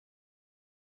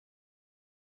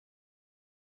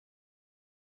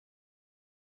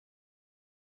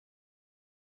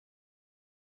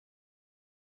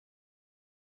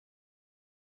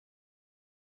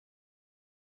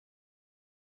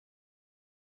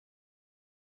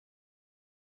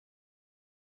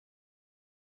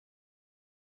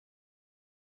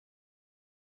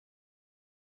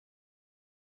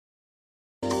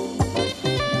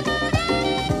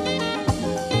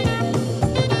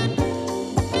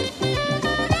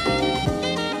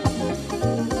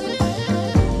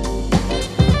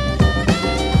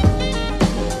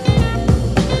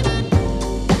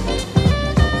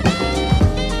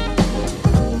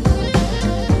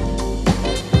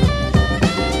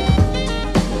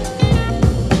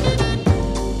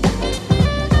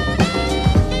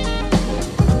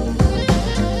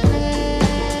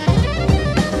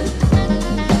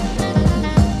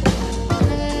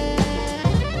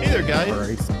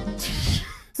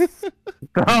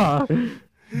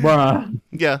Bruh.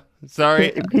 Yeah,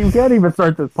 sorry. You can't even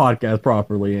start this podcast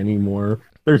properly anymore.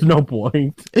 There's no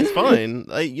point. It's fine.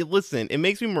 You listen. It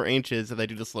makes me more anxious if I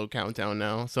do the slow countdown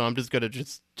now. So I'm just gonna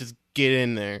just get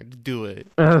in there, do it.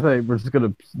 We're just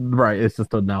gonna right. It's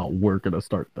just a now we're gonna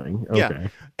start thing. Yeah. Okay.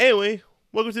 Anyway,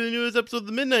 welcome to the newest episode of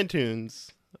the Midnight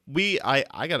Tunes.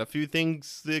 I got a few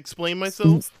things to explain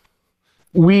myself.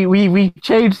 We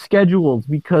changed schedules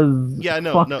because Yeah,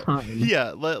 no, fuck no. time.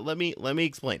 Yeah, let me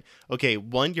explain. Okay,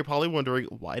 one, you're probably wondering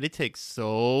why did it take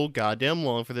so goddamn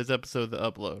long for this episode to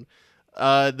upload.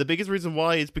 The biggest reason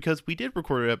why is because we did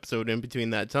record an episode in between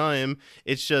that time.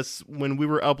 It's just when we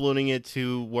were uploading it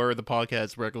to where the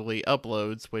podcast regularly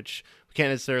uploads, which we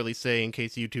can't necessarily say in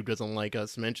case YouTube doesn't like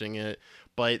us mentioning it,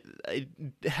 but it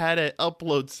had an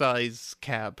upload size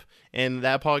cap. And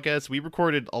that podcast, we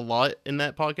recorded a lot in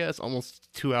that podcast, almost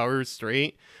 2 hours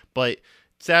straight, but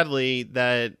sadly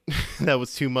that that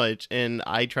was too much, and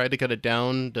I tried to cut it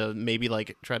down to maybe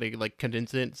like try to like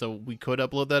condense it so we could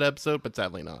upload that episode, but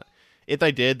sadly not. If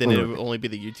I did, then it would only be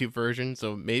the YouTube version,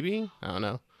 so maybe? I don't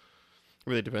know. It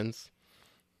really depends.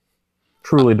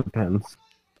 Truly depends.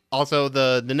 Also,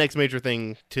 the next major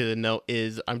thing to note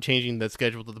is I'm changing the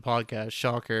schedule to the podcast,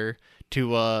 shocker,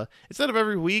 to instead of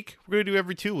every week, we're going to do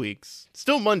every 2 weeks.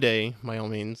 Still Monday, by all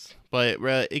means, but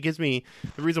it gives me,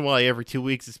 the reason why every 2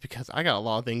 weeks is because I got a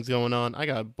lot of things going on. I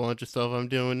got a bunch of stuff I'm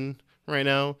doing right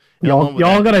now.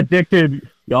 Y'all got addicted.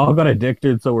 Y'all got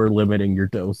addicted, so we're limiting your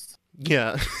dose.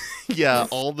 Yeah. Yeah,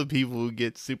 all the people who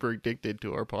get super addicted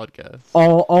to our podcast.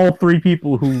 All three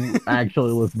people who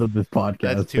actually listen to this podcast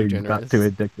That's too generous. got too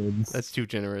addicted. That's too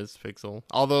generous, Pixel.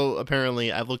 Although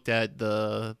apparently I looked at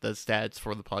the stats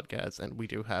for the podcast, and we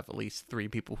do have at least 3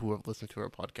 people who have listened to our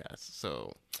podcast.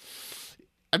 So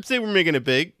I'd say we're making it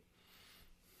big.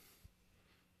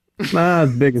 Not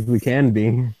as big as we can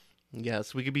be.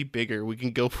 Yes, we could be bigger. We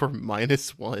can go for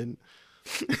 -1.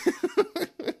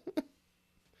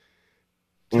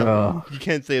 You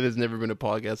can't say there's never been a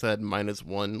podcast that had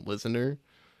 -1 listener.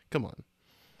 Come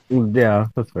on. Yeah,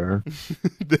 that's fair.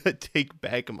 take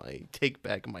back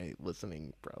my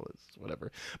listening prowess,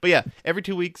 whatever. But yeah, every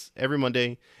 2 weeks, every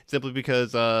Monday, simply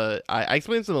because I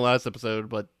explained this in the last episode,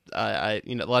 but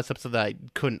the last episode that I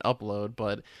couldn't upload,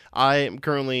 but I am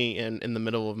currently in the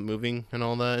middle of moving and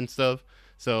all that and stuff.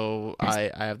 So I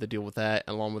have to deal with that.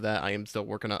 Along with that, I am still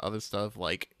working on other stuff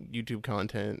like YouTube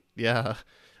content. Yeah,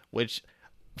 which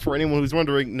for anyone who's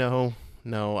wondering, no,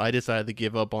 I decided to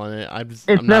give up on it. I'm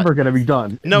never gonna be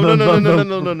done. No.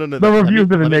 The review's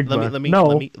an enigma.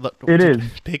 It is.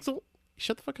 Pixel,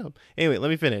 shut the fuck up. Anyway, let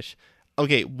me finish.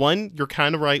 Okay, one, you're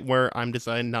kind of right where I'm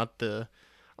deciding not to.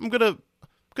 I'm gonna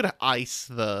ice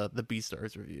the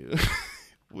Beastars review.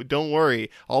 Don't worry,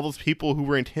 all those people who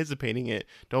were anticipating it.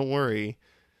 Don't worry.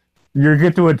 You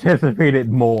get to anticipate it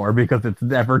more because it's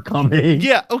never coming.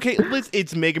 Yeah, okay,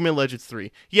 it's Mega Man Legends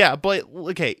 3. Yeah, but,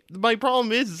 okay, my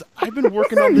problem is I've been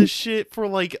working on this shit for,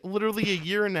 like, literally a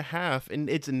year and a half, and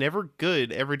it's never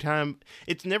good every time.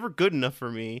 It's never good enough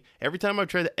for me. Every time I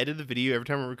try to edit the video, every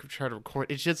time I try to record,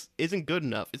 it just isn't good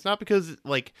enough. It's not because,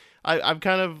 like, I'm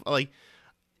kind of, like,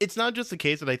 it's not just the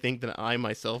case that I think that I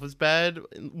myself is bad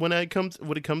when it comes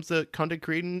to content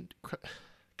creation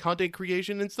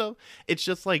and stuff. It's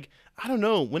just like, I don't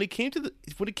know, when it came to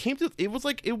it was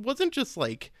like, it wasn't just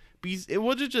like it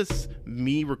wasn't just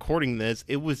me recording this,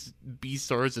 it was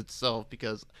Beastars itself,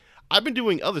 because I've been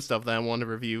doing other stuff that I want to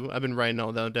review. I've been writing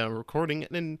all that down, recording,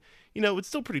 and then, it's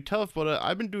still pretty tough, but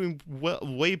I've been doing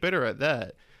way better at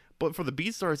that. But for the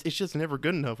Beastars, it's just never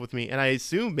good enough with me, and I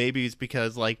assume maybe it's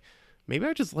because, like, maybe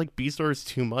I just like Beastars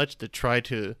too much to try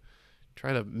to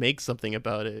make something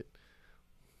about it.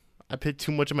 I put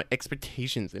too much of my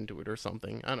expectations into it or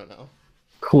something. I don't know.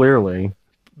 Clearly.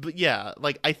 But yeah,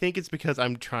 like, I think it's because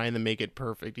I'm trying to make it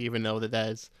perfect, even though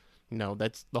that's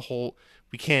the whole,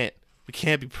 we can't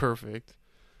be perfect.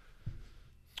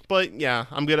 But yeah,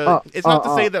 I'm gonna, it's not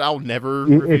to say that I'll never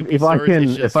review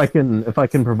if I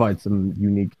can provide some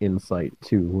unique insight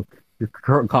to your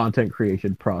content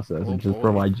creation process and just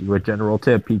provide you a general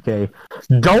tip, PK.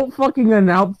 Don't fucking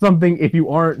announce something if you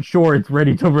aren't sure it's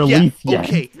ready to release yet.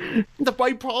 Okay.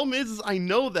 My problem is I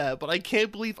know that, but I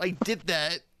can't believe I did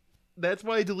that. That's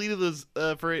why I deleted those.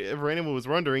 For anyone who was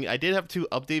wondering, I did have 2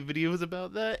 update videos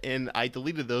about that, and I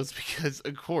deleted those because,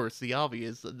 of course, the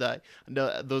obvious that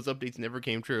those updates never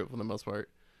came true for the most part.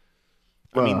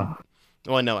 I mean,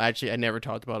 well, no, actually, I never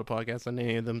talked about a podcast on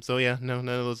any of them. So yeah, no,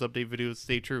 none of those update videos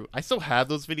stay true. I still have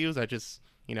those videos. I just,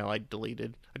 I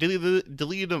deleted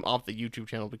them off the YouTube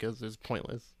channel because it's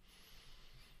pointless.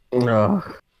 And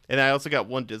I also got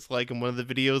 1 dislike in one of the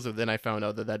videos, and then I found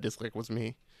out that dislike was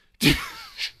me.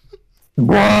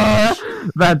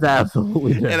 Bruh, that's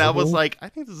absolutely terrible. And I was like, I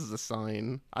think this is a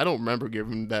sign. I don't remember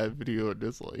giving that video a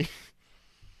dislike.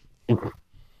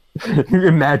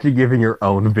 Imagine giving your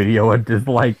own video a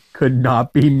dislike. Could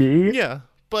not be me. Yeah,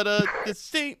 but the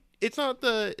state. It's not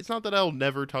that I'll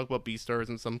never talk about Beastars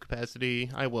in some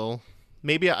capacity. I will.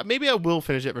 Maybe I will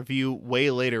finish that review way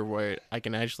later where I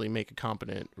can actually make a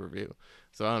competent review.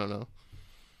 So I don't know.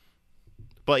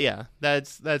 But yeah,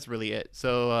 that's really it.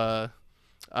 So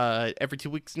every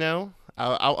 2 weeks now,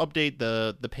 I'll update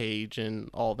the page and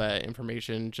all that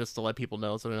information just to let people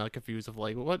know so they're not confused of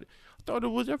like, what? I thought it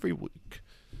was every week.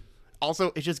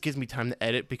 Also, it just gives me time to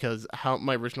edit because how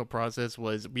my original process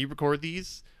was we record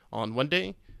these on one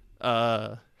day.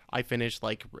 I finished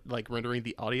like rendering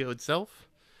the audio itself.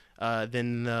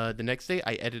 Then the next day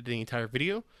I edit the entire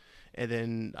video, and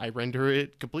then I render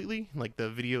it completely, like the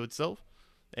video itself,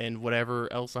 and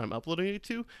whatever else I'm uploading it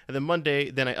to. And then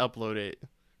Monday, then I upload it.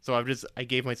 So I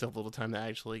gave myself a little time to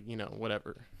actually,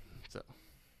 whatever. So,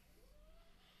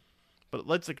 but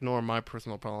let's ignore my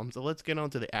personal problems and let's get on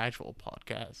to the actual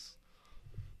podcast.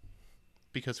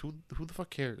 Because who the fuck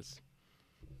cares?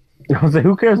 I was like,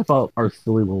 who cares about our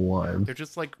silly little lives? They're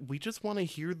just like, we just want to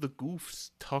hear the goofs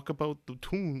talk about the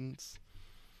tunes.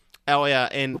 Oh yeah,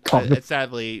 and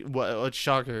sadly, what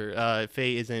shocker,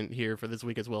 Faye isn't here for this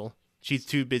week as well. She's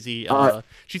too busy.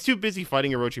 She's too busy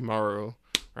fighting Orochimaru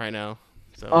right now.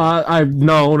 So.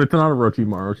 No, it's not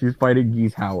Orochimaru. She's fighting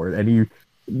Geese Howard, and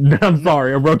I'm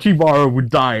sorry, Orochimaru would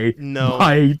die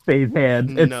by Faye's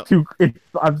hand.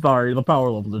 I'm sorry, the power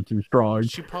levels are too strong.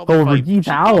 She probably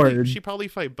Howard. She probably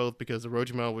fight both because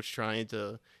Orochimaru was trying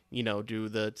to, do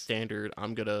the standard.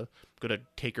 I'm gonna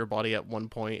take her body at one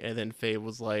point, and then Faye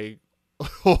was like,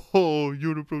 "Oh,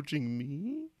 you're approaching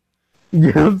me."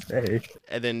 Yeah, Faye.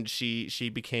 And then she's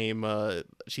becoming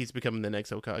the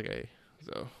next Hokage,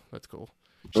 so that's cool.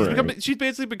 She's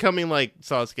basically becoming like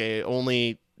Sasuke,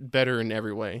 only better in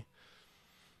every way.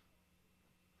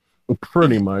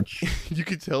 Pretty much. You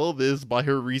could tell this by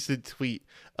her recent tweet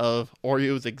of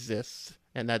Oreos exist,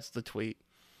 and that's the tweet.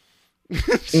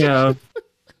 Yeah.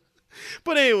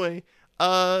 But anyway,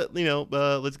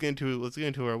 let's get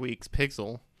into our week's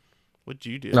Pixel. What'd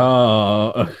you do?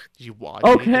 Did you watch?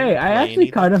 Okay, I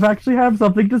actually kind of have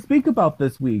something to speak about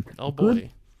this week. Oh boy.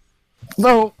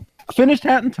 So, finished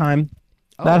Hat in Time.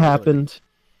 That happened.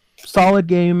 Solid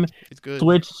game. It's good.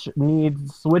 Switch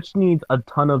needs a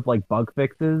ton of like bug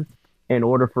fixes in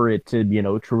order for it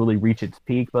to, truly reach its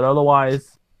peak, but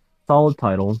otherwise, solid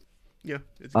title. Yeah,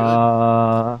 it's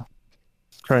good.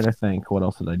 Trying to think, what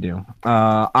else did I do?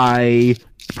 I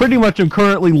pretty much am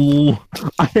currently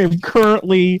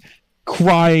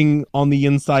crying on the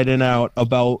inside and out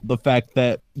about the fact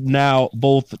that now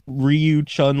both Ryu,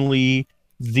 Chun-Li,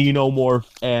 Xenomorph,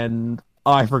 and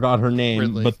I forgot her name,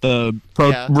 Ridley.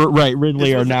 But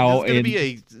Ridley are now in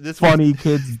Funny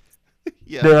Kids.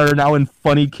 Yeah. They are now in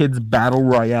Funny Kids Battle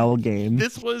Royale game.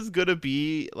 This was gonna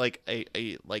be like a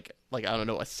I don't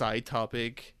know, a side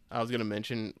topic I was gonna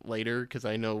mention later because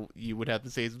I know you would have to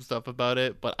say some stuff about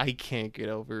it, but I can't get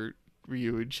over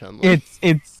Ryu and Chun-Li.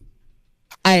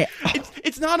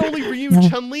 It's not only Ryu and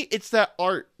Chun-Li, it's that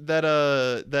art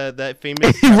that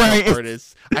famous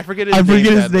artist. I forget his name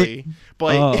sadly,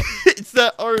 but it's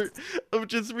that art of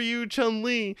just Ryu,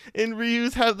 Chun-Li, and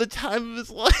Ryu's had the time of his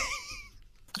life.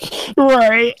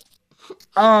 Right.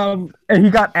 And he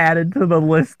got added to the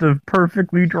list of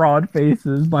perfectly drawn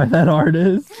faces by that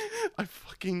artist.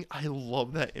 I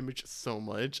love that image so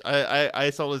much. I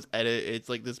saw this edit. It's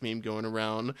like this meme going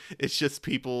around. It's just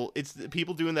people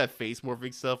doing that face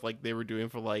morphing stuff like they were doing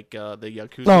for like the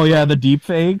Yakuza. Oh yeah, the deep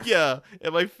fakes. Yeah,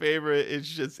 and my favorite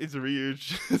it's Ryu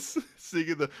just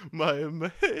singing the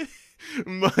my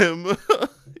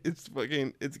it's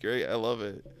great. I love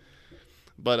it.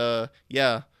 But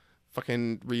yeah,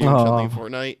 fucking Ryu and Chun-Li in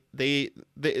Fortnite.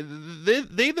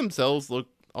 They themselves look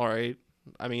alright.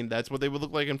 I mean, that's what they would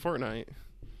look like in Fortnite.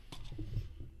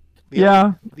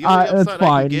 It's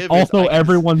fine. Also,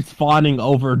 everyone's fawning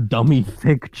over dummy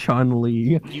thick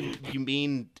Chun-Li. You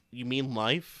mean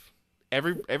life?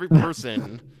 Every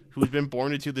person who's been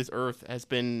born into this earth has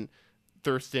been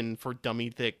thirsting for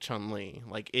dummy thick Chun-Li.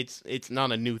 Like it's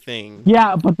not a new thing.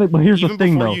 Yeah, but here's the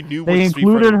thing though. They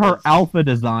included her alpha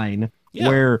design.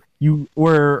 Yeah.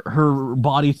 Where her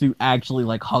bodysuit actually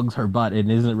like hugs her butt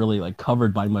and isn't really like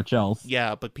covered by much else.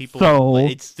 Yeah, but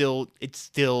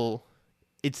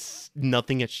it's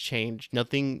nothing has changed.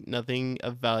 Nothing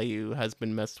of value has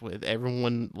been messed with.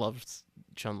 Everyone loves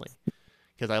Chun-Li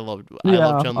because I love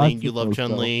Chun-Li. You love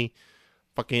Chun-Li.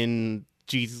 Fucking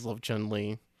Jesus love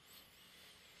Chun-Li.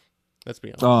 Let's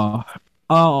be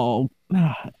honest.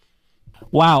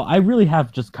 Wow, I really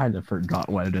have just kind of forgot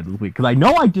what I did this week because I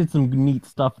know I did some neat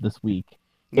stuff this week.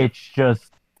 Yeah. It's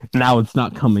just now it's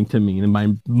not coming to me in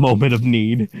my moment of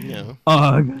need. Yeah.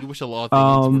 Uh, You wish a lot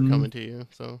of things were coming to you,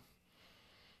 so.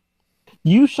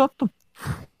 You shut the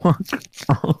fuck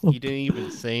up. You didn't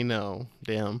even say no.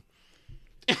 Damn.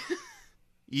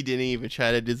 You didn't even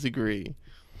try to disagree.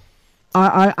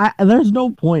 There's no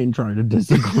point in trying to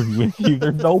disagree with you.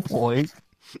 There's no point.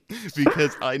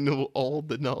 Because I know all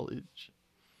the knowledge.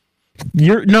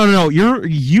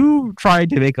 You tried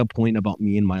to make a point about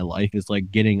me in my life is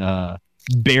like getting a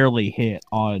barely hit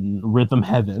on Rhythm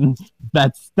Heaven.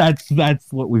 That's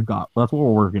what we've got. That's what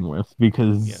we're working with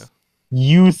because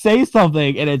you say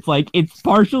something and it's like it's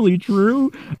partially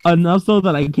true enough so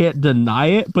that I can't deny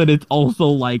it, but it's also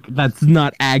like that's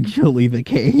not actually the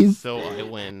case. So I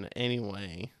win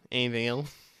anyway. Anything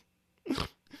else?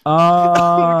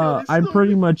 I'm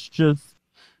pretty much just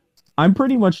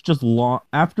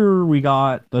after we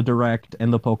got the Direct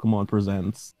and the Pokemon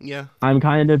Presents. Yeah. I'm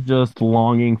kind of just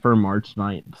longing for March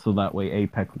 9th so that way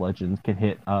Apex Legends can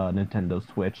hit Nintendo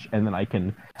Switch and then I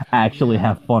can actually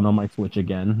have fun on my Switch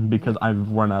again because I've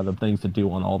run out of things to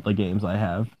do on all the games I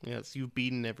have. Yes, you've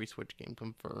beaten every Switch game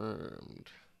confirmed.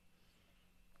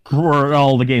 For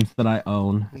all the games that I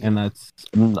own, and that's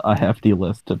a hefty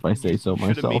list if I say so myself.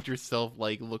 You should have made yourself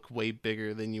like look way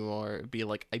bigger than you are. Be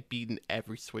like, I've beaten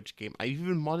every Switch game. I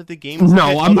even modded the games.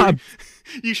 No, I'm not.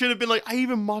 You should have been like, I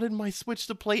even modded my Switch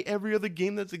to play every other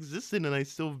game that's existed, and I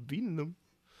still have beaten them.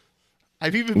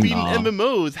 I've even beaten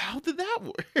MMOs. How did that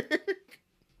work?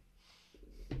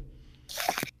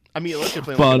 I mean, unless you're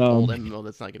playing like an old MMO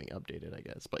that's not getting updated, I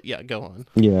guess. But yeah, go on.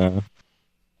 Yeah.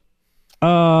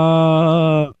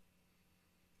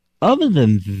 Other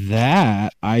than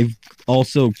that, I've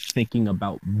also thinking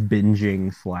about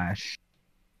binging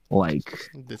 / like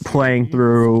playing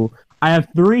through. I have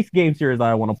 3 game series that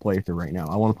I want to play through right now.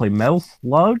 I want to play Metal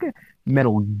Slug,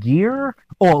 Metal Gear.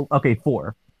 Oh, okay,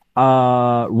 4.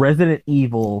 Resident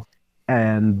Evil,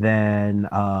 and then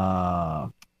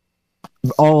all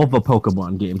of the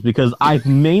Pokemon games because I've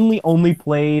mainly only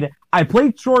played. I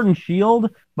played Sword and Shield,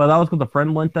 but that was because a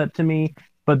friend lent that to me.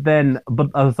 But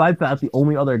besides that, the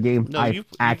only other games I've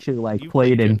actually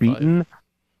played and beaten.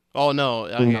 Oh no!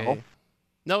 Okay.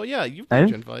 No, yeah, you played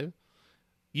Gen 5.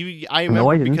 I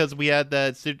remember because we had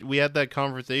that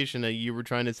conversation that you were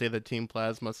trying to say that Team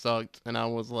Plasma sucked, and I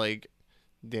was like,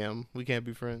 "Damn, we can't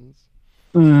be friends."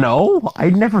 No, I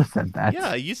never said that.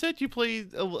 Yeah, you said you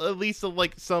played at least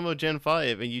like some of Gen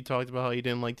 5, and you talked about how you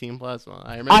didn't like Team Plasma.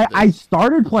 I remember. I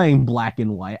started playing Black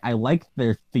and White. I liked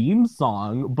their theme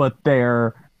song, but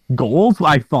their goals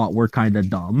I thought were kind of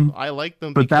dumb. I liked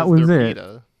them, but that was it.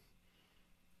 PETA.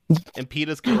 And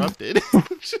PETA's corrupted.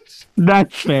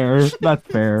 That's fair. That's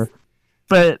fair.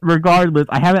 But regardless,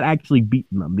 I haven't actually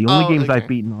beaten them. The only games I've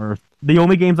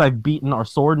beaten are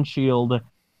Sword and Shield.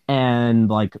 And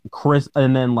like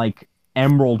and then like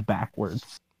Emerald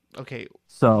backwards. Okay.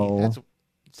 So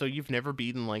you've never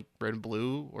beaten like Red and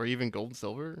Blue or even Gold and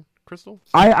Silver Crystal?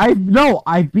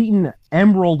 I've beaten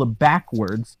Emerald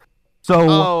backwards.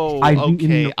 So I've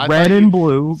beaten Red and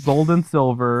Blue, Gold and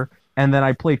Silver, and then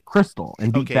I played Crystal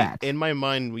and beat that. In my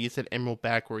mind, when you said Emerald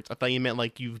backwards, I thought you meant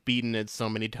like you've beaten it so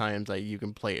many times that you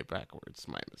can play it backwards.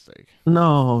 My mistake.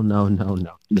 No.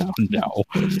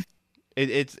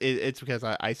 It's because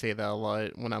I say that a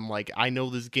lot when I'm like, I know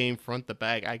this game front to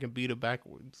back. I can beat it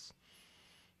backwards.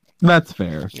 That's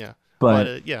fair. Yeah,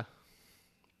 but yeah.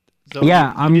 So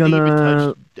yeah, I'm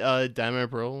gonna touch Diamond and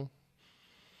Pearl.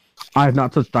 I have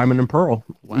not touched Diamond and Pearl.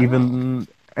 Wow. Even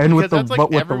with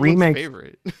the remakes.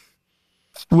 Favorite.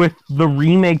 With the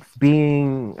remakes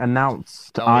being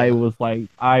announced, I was like,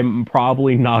 I'm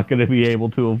probably not going to be able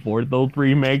to afford those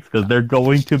remakes because they're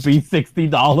going to be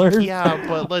 $60. Yeah,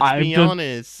 but let's be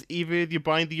honest. Even if you're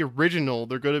buying the original,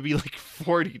 they're going to be like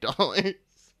 $40.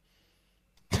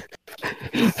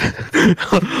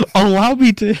 Allow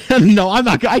me to. No, I'm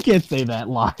not. I can't say that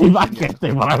live. I can't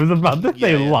say what I was about to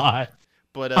say live.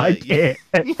 But I can't.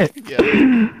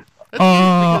 Yeah.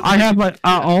 I have my.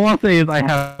 All I'll say is I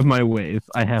have my ways.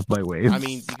 I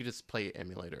mean, you could just play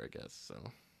emulator, I guess. So.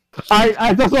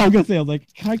 That's what I'm gonna say. I was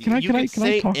like, can I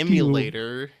talk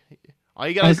emulator? To you? All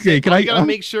you gotta say, you gotta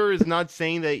make sure is not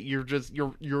saying that you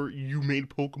made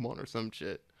Pokemon or some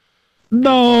shit.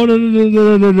 No.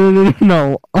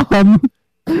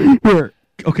 Here.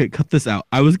 Okay, cut this out.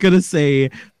 I was gonna say,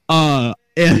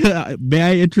 may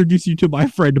I introduce you to my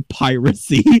friend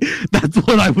Piracy? That's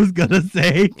what I was gonna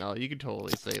say. No, you can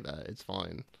totally say that. It's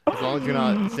fine. As long as you're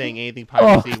not saying anything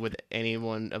piracy with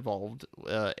anyone involved,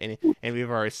 any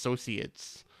of our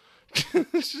associates.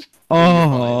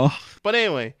 Oh. But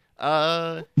anyway,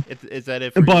 Is that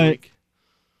it for your But week?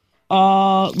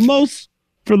 most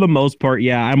for the most part,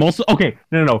 yeah. I'm also okay.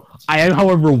 No. I am,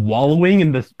 however, wallowing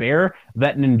in despair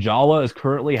that Ninjala is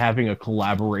currently having a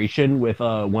collaboration with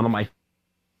one of my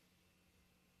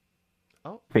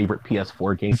Oh, favorite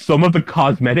PS4 games. Some of the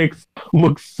cosmetics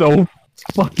look so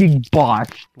fucking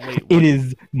botched. wait, It what?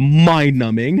 is mind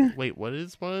numbing. Wait, what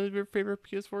is one of your favorite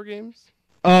PS4 games?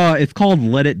 It's called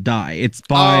Let It Die. It's Oh,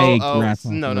 by no.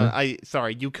 Grasshopper. I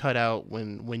sorry, you cut out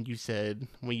when you said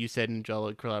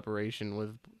Ninjala collaboration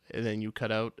with, and then you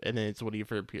cut out, and then it's one of your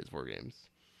favorite PS4 games.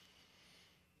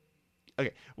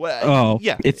 Okay, well, Oh,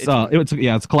 yeah, it's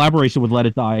it's a collaboration with Let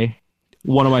It Die,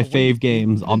 one of my wait, fave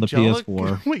games on the Ninjala,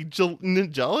 PS4.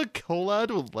 Ninjala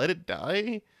collab with Let It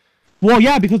Die. Well,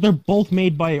 yeah, because they're both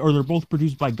made by or they're both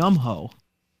produced by Gumho.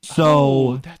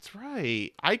 Oh, So that's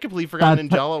right. I completely forgot that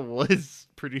Ninjala was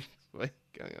produced by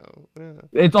Gung-Ho. Yeah.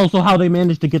 it's also how they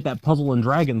managed to get that Puzzle and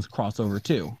Dragons crossover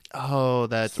too. Oh,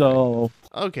 that's right. So,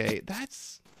 Okay,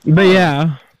 that's but huh.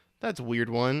 yeah, That's a weird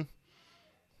one.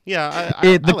 Yeah,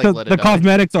 it I like Let It Die.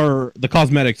 the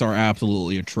cosmetics are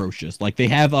absolutely atrocious. Like they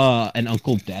have an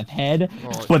Uncle Death head,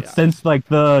 Oh but yeah. since like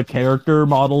the character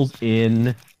models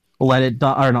in Let It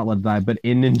Die or not Let It Die, but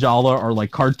in Ninjala are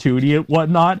like cartoony and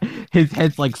whatnot, his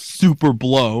head's like super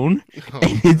blown, and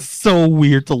Oh, it's so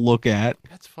weird to look at.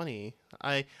 that's funny.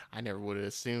 I never would have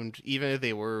assumed, even if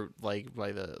they were like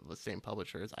by the same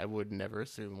publishers, I would never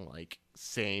assume like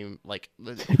same like.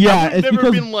 I Yeah, would have it's never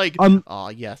because been like, um, oh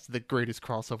yes, the greatest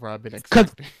crossover I've been because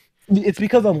expecting. it's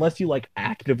because unless you like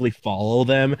actively follow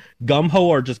them, Gumho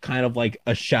are just kind of like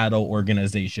a shadow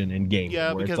organization in gaming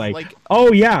Yeah, where it's because like, like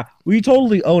oh yeah, we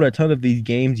totally own a ton of these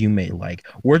games you may like.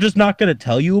 We're just not gonna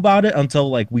tell you about it until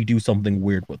like we do something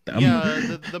weird with them.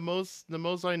 yeah, the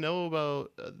most I know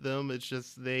about them is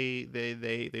just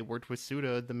they worked with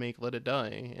Suda to make Let It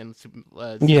Die, and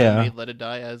Suda Yeah. made Let It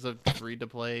Die as a free to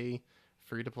play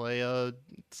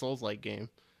Souls like game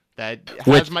that has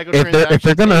Which if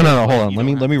they're microtransactions gonna in it, no hold but on, you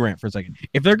don't let have me to. rant for a second.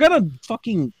 If they're gonna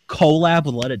fucking collab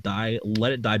with Let It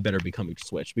Die better be coming to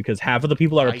Switch because half of the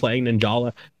people that are I playing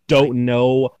Ninjala I don't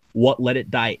know what Let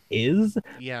It Die is.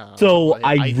 Yeah, So but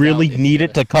I I doubt really it's need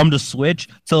it gonna. to come to Switch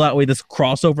so that way this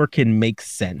crossover can make I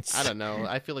sense. don't know.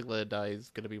 I feel like Let It Die is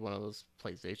gonna be one of those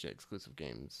PlayStation exclusive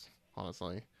games.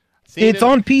 Honestly, seeing It's it,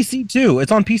 on PC too.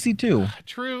 It's on PC too.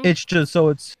 true. It's just so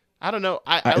it's I don't know.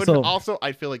 I would so also.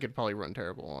 I feel like it'd probably run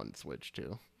terrible on Switch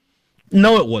too.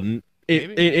 no, it wouldn't.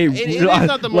 Maybe it is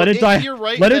not the Let most. it die. You're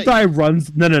right Let it that. die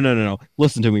runs. No.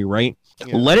 Listen to me, right?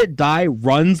 Yeah. Let it die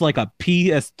runs like a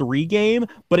PS3 game,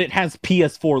 but it has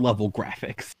PS4 level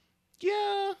graphics,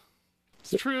 Yeah,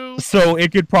 it's true. so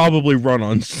it could probably run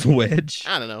on Switch.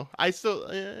 I don't know. I still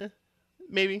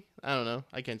maybe I don't know.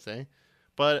 I can't say.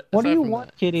 But What do aside you from that,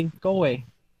 want, kitty? Go away.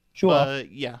 Show off.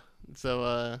 but yeah.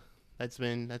 So that's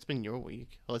been your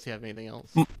week. Unless you have anything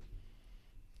else.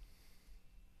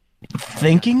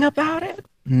 Thinking about it?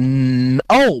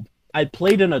 Oh, I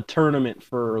played in a tournament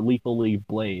for Lethal League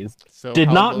Blaze. So Did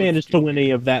how not low did manage you to win get?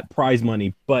 any of that prize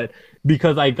money, but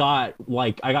because I got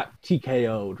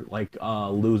TKO'd, like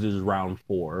loses round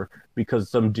 4 because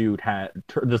some dude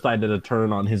decided to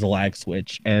turn on his lag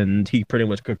switch and he pretty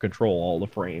much could control all the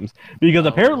frames. Because Oh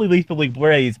apparently Lethal League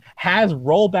Blaze has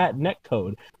rollback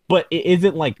netcode, but it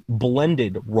isn't like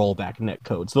blended rollback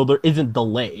netcode, so there isn't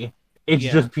delay. It's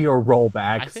yeah. just pure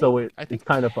rollback, so I it's think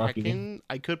kind of fucky. Tekken.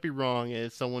 I could be wrong.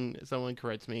 If someone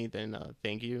corrects me, then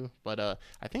thank you. But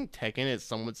I think Tekken is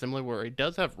somewhat similar, where it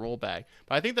does have rollback.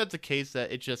 But I think that's a case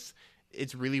that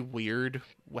it's really weird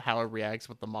how it reacts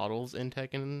with the models in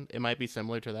Tekken. It might be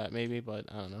similar to that, maybe, but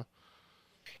I don't know.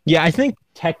 Yeah, I think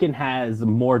Tekken has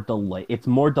more delay. It's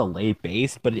more delay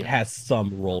based, but it Yeah, has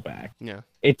some rollback. yeah,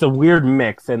 It's a weird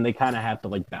mix, and they kind of have to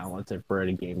like balance it for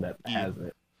any game that yeah. has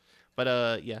it.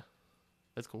 But yeah,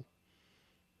 that's cool.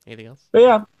 Anything else? But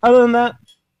yeah, other than that,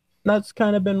 that's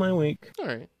kind of been my week. All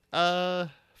right.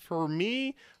 For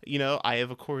me, I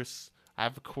have of course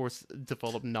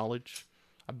developed knowledge.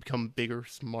 I've become bigger,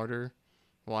 smarter.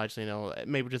 Well, actually, no,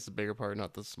 maybe just the bigger part,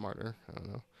 not the smarter. I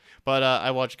don't know. But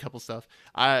I watched a couple stuff.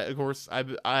 Of course, I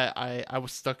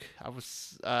was stuck.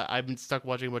 I've been stuck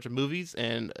watching a bunch of movies,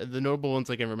 and the notable ones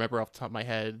I can remember off the top of my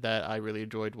head that I really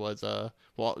enjoyed was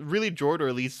really enjoyed, or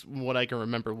at least what I can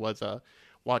remember was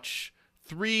watch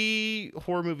 3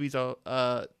 horror movies. No,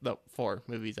 4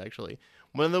 movies actually.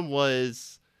 One of them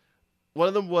was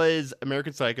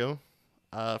American Psycho.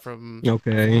 From I want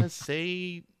Okay. to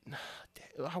say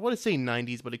I want to say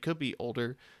 90s, but it could be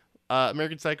older.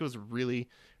 American Psycho is really,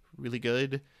 really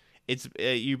good. It's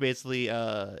you basically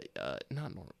not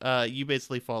normal. You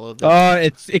basically follow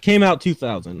this. It came out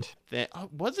 2000.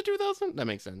 Was it 2000? That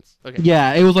makes sense. Okay.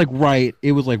 Yeah, it was like right.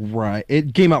 It was like right.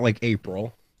 It came out like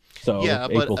April. So Yeah,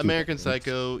 but April American 2000.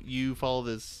 Psycho, you follow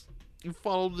this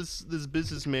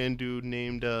businessman dude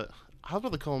named how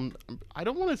about they call him? I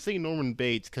don't want to say Norman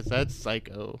Bates because that's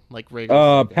Psycho, like regular.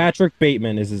 Psycho. Patrick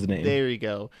Bateman is his name. There you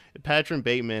go, Patrick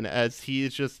Bateman, as he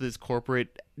is just this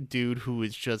corporate dude who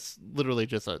is just literally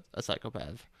just a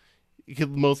psychopath.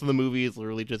 Most of the movie is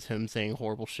literally just him saying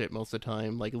horrible shit most of the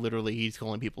time. Like literally, he's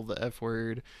calling people the F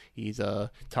word. He's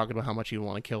talking about how much he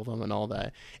want to kill them and all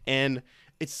that. And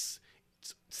it's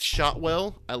shot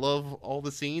well. I love all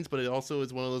the scenes, but it also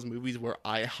is one of those movies where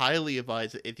I highly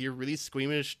advise it. If you're really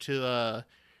squeamish to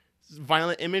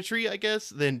violent imagery, I guess,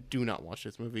 then do not watch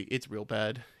this movie. It's real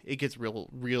bad. It gets real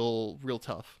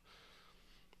tough.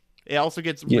 It also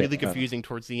gets really confusing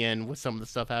towards the end with some of the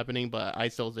stuff happening, but I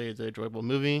still say it's an enjoyable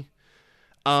movie.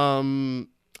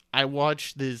 I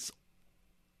watched this,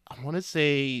 I want to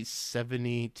say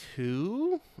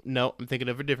 72. No, I'm thinking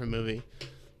of a different movie.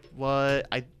 What?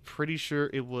 I'm pretty sure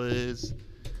it was.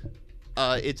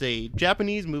 It's a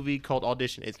Japanese movie called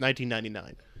Audition. It's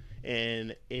 1999,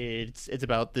 and it's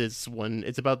about this one.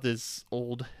 It's about this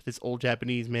old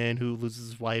Japanese man who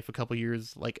loses his wife a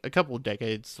couple of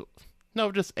decades.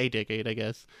 No, just a decade, I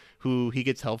guess. Who he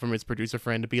gets help from his producer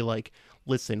friend to be like,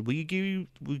 listen, we can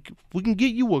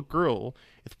get you a girl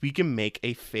if we can make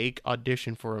a fake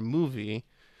audition for a movie,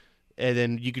 and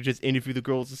then you could just interview the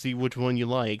girls to see which one you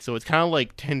like. So it's kind of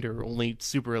like Tinder, only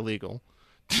super illegal.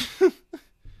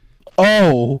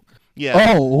 Oh.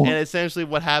 Yeah. Oh. And essentially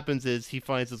what happens is he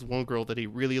finds this one girl that he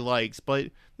really likes,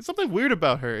 but there's something weird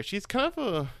about her. She's kind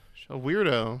of a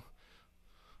weirdo.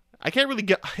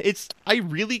 I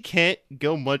really can't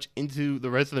go much into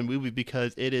the rest of the movie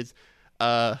because it is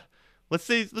let's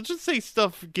just say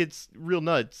stuff gets real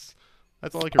nuts.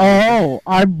 That's all I can Oh,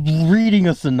 I'm reading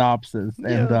a synopsis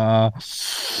and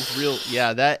it's real.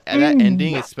 Yeah, that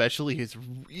ending especially is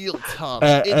real tough.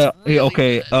 It's really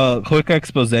okay, bad. quick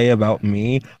expose about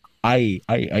me. I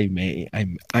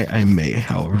may,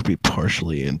 however, be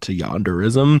partially into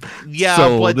yonderism. Yeah,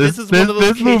 so but this is one of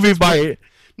those this movie cases where- might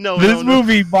No, this no.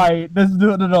 movie might this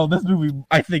no this movie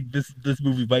I think this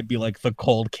movie might be like the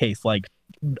cold case like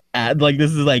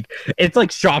this is like it's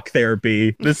like shock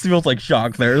therapy. This feels like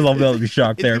shock therapy. It's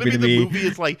shock It's therapy gonna to be me. the movie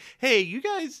is like, hey, you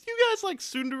guys like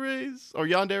tsunderes or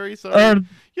yandere? Sorry,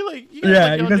 you guys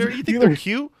yeah, like yandere? You think they're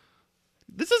cute?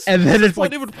 This is and then it's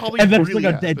like it would probably and then it's really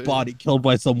like a happen. dead body killed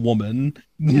by some woman.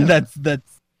 Yeah.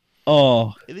 That's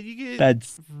oh, And then you get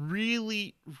that's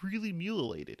really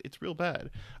mutilated. It's real bad.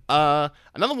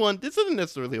 Another one. This isn't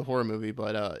necessarily a horror movie,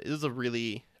 but it is a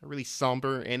really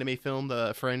somber anime film that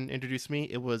a friend introduced me.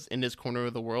 It was In This Corner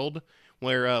of the World,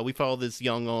 where we follow this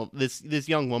young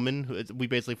woman who we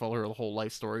basically follow her whole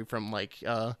life story from like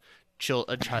a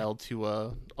child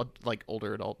to like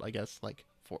older adult, I guess, like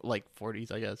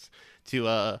 40s, I guess,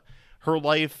 to her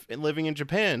life and living in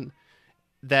Japan.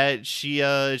 That she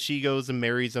goes and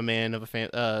marries a man of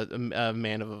a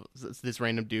man of this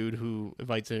random dude who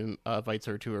invites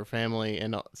her to her family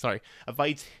and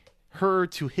invites her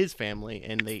to his family,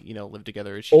 and they live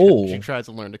together. She tries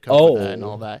to learn to cope with that and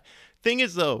all that. Thing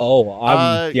is though,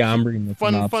 I'm reading the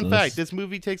fun synopsis. fact: this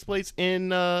movie takes place in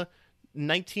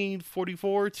 1944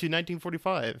 to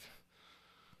 1945.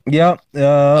 Yeah,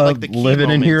 Like the key living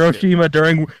in moments. Hiroshima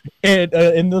during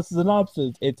in the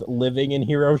synopsis, it's living in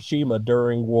Hiroshima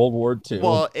during World War II.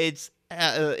 Well, it's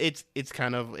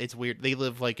kind of weird. They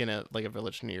live like in a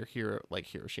village near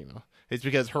Hiroshima. It's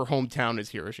because her hometown is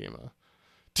Hiroshima.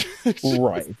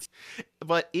 Right.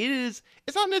 But it's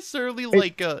not necessarily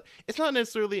like it's not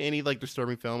necessarily any like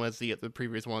disturbing film as the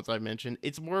previous ones I mentioned.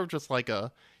 It's more of just like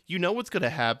what's gonna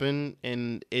happen,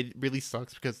 and it really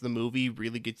sucks because the movie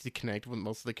really gets to connect with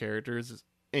most of the characters,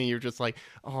 and you're just like,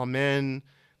 oh man,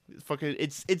 fucking,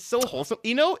 it's so wholesome,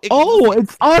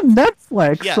 it's on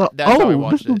Netflix. Yeah, that's how I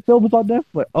watched this it. film is on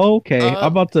Netflix. Okay, I'm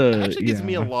about to. It actually gives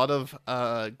me a lot of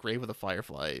Grave of the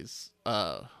Fireflies.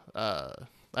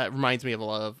 That reminds me of a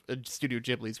lot of Studio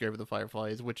Ghibli's Grave of the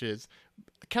Fireflies, which is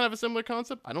kind of a similar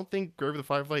concept. I don't think Grave of the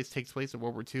Fireflies takes place in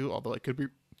World War II, although it could be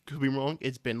wrong.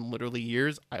 It's been literally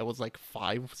years. I was like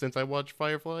 5 since I watched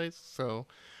Fireflies, so.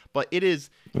 But it's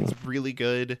really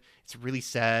good. It's really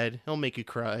sad. It'll make you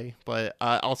cry. But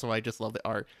also, I just love the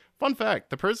art. Fun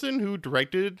fact: the person who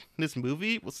directed this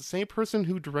movie was the same person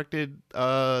who directed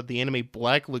the anime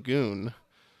Black Lagoon.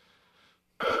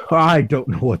 I don't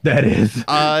know what that is.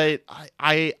 I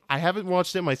haven't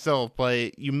watched it myself,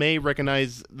 but you may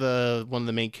recognize the one of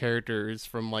the main characters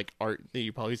from like art that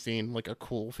you've probably seen, like a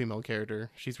cool female character.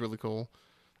 She's really cool.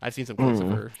 I've seen some clips of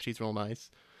her. She's real nice.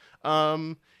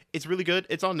 Um, it's really good.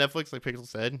 It's on Netflix, like Pixel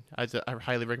said. I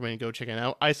highly recommend you go check it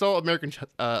out. I saw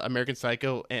American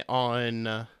Psycho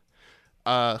on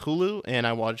Hulu, and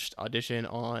I watched Audition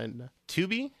on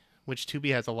Tubi, which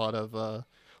Tubi has a lot of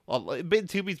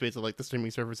Tubi's basically like the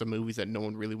streaming service of movies that no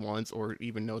one really wants or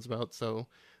even knows about. So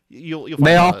you'll find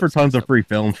They a lot offer of tons of stuff. free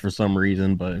films for some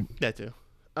reason, but That too.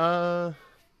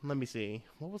 Let me see.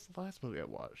 What was the last movie I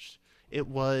watched? It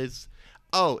was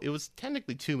it was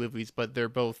technically two movies, but they're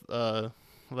both the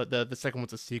second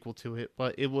one's a sequel to it,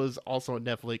 but it was also on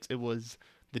Netflix. It was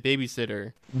The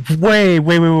Babysitter.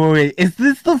 wait. Is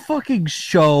this the fucking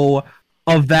show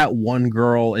of that one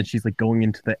girl and she's like going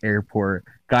into the airport?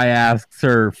 Guy asks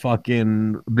her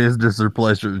fucking business or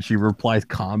pleasure and she replies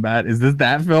combat. Is this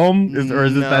that film? Or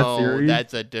is it that No, series?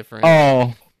 that's a different.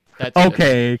 Oh, That's a different-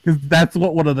 okay, because that's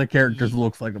what one of the characters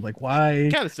looks like. I'm like, why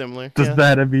kind of similar. does Yeah.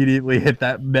 that immediately hit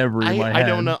that memory in my head? I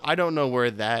don't know. I don't know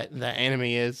where that anime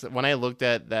is. When I looked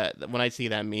at that, when I see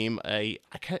that meme, it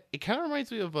kind of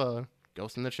reminds me of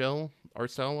Ghost in the Shell,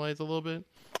 art style wise, a little bit,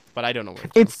 but I don't know where.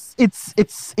 It's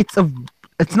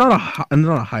not a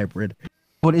hybrid,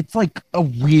 but it's like a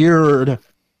weird.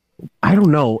 I don't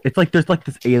know. It's like there's like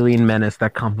this alien menace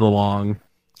that comes along,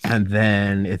 and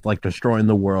then it's like destroying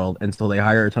the world, and so they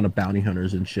hire a ton of bounty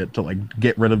hunters and shit to like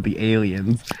get rid of the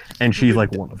aliens, and she's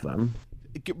like one of them.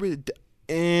 Get rid of the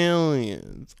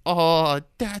aliens. Oh,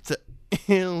 that's an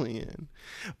alien.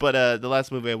 But the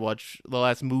last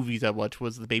movies I watched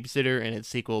was The Babysitter and its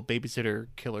sequel, Babysitter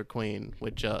Killer Queen,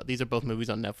 which these are both movies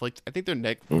on Netflix. I think they're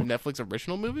Netflix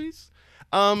original movies.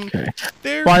 Okay.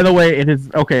 They're By the way, it is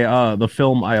okay. The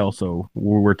film we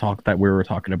were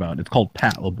talking about. It's called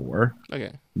Pat Labor.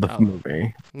 okay. The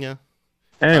movie. Yeah.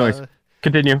 Anyways,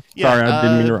 continue. Yeah, Sorry, I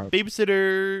didn't mean to interrupt.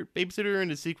 Babysitter and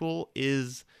the sequel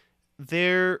is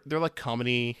they're like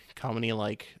comedy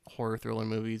like horror thriller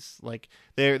movies. Like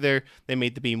they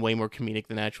made the beam way more comedic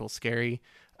than actual scary.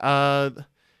 They're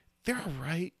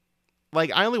alright. Like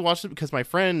I only watched it because my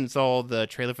friend saw the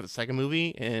trailer for the second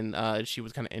movie and she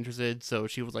was kind of interested, so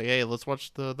she was like, "Hey, let's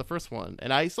watch the first one."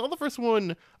 And I saw the first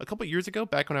one a couple years ago,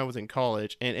 back when I was in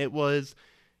college, and it was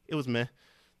meh.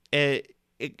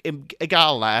 It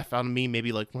got a laugh out of me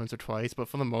maybe like once or twice, but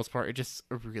for the most part, it's just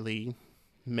a really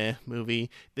meh movie.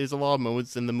 There's a lot of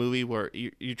moments in the movie where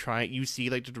you see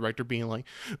like the director being like,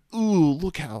 "Ooh,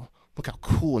 look how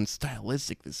cool and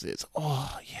stylistic this is.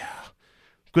 Oh yeah.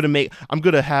 I'm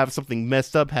gonna have something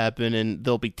messed up happen, and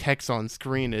there'll be text on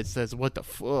screen that says, 'What the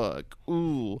fuck?'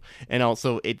 Ooh." And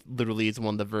also, it literally is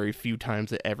one of the very few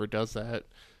times it ever does that.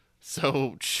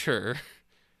 So sure.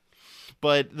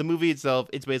 But the movie itself,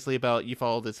 it's basically about you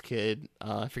follow this kid.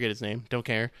 I forget his name. Don't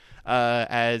care.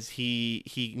 As he's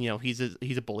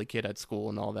a bully kid at school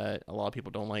and all that. A lot of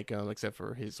people don't like him except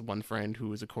for his one friend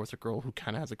who is of course a girl who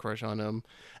kind of has a crush on him.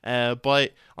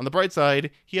 But on the bright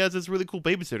side, he has this really cool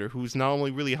babysitter who's not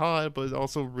only really hot but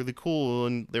also really cool,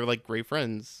 and they're like great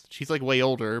friends. She's like way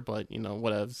older, but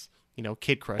whatevs.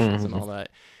 Kid crushes and all that.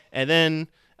 And then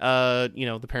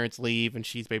the parents leave and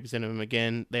she's babysitting him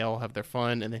again. They all have their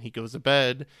fun, and then he goes to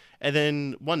bed. And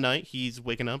then one night he's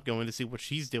waking up going to see what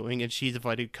she's doing, and she's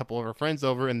invited a couple of her friends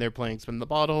over and they're playing Spin the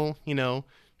Bottle,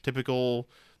 typical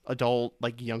adult,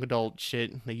 like young adult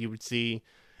shit that you would see.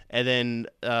 And then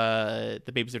the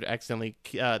babysitter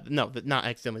not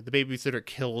accidentally, the babysitter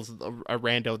kills a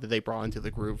rando that they brought into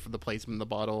the group for the placement in the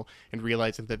bottle, and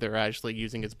realizing that they're actually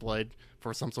using his blood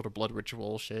for some sort of blood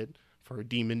ritual shit, for a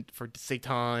demon, for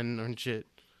Satan and shit.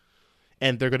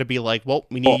 And they're gonna be like, "Well,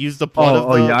 we need to use the blood of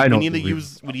the we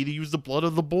need to use the blood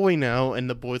of the boy now." And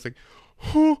the boy's like,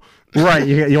 "Huh?" Right,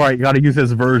 you're right. You got to use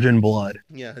his virgin blood.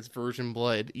 Yeah, his virgin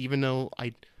blood. Even though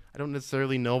I don't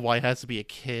necessarily know why it has to be a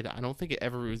kid. I don't think it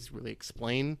ever was really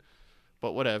explained,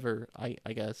 but whatever. I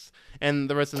guess. And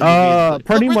the rest of the movie is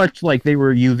pretty much like they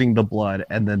were using the blood,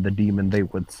 and then the demon they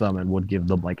would summon would give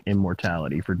them like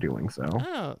immortality for doing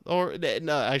so. Or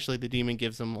no, actually, the demon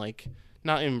gives them like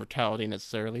not immortality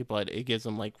necessarily, but it gives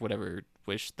them like whatever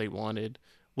wish they wanted,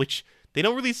 which they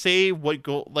don't really say what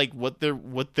their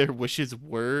wishes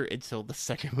were until the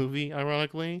second movie,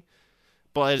 ironically.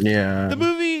 But yeah, the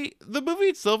movie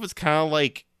itself is kind of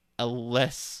like a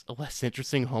less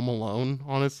interesting Home Alone,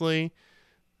 honestly.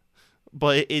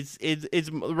 But it's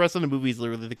the rest of the movie is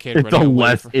literally the kid. It's a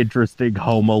less interesting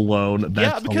Home Alone.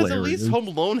 That's because hilarious. at least Home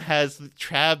Alone has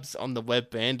traps on the web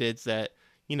bandits that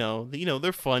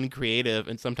they're fun, creative,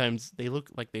 and sometimes they look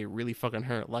like they really fucking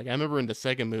hurt. Like I remember in the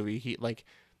second movie,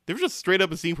 there was just straight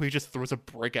up a scene where he just throws a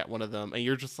brick at one of them, and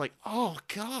you're just like, oh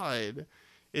god,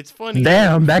 it's funny.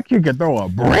 Damn, that kid could throw a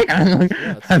brick.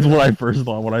 Yeah, That's what I first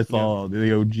thought when I saw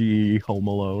the OG Home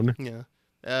Alone. Yeah.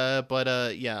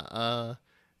 The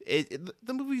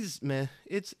movie's meh.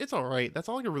 It's all right. That's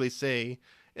all I can really say.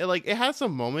 It has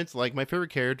some moments. Like my favorite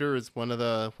character is one of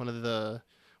the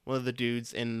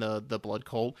dudes in the blood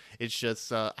cult. It's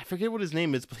just I forget what his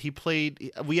name is, but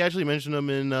we actually mentioned him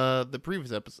in the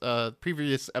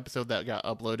previous episode that got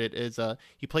uploaded.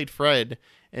 He played Fred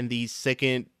in the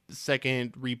second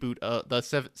reboot,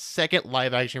 the second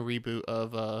live action reboot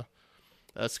of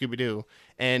Scooby Doo,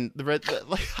 and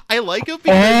I like him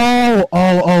because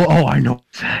I know.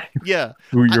 Yeah,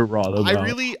 You're wrong about.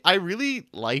 I really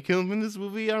like him in this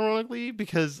movie, ironically,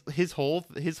 because his whole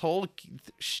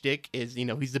shtick is,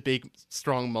 he's the big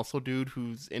strong muscle dude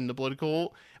who's in the blood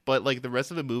cult, but like the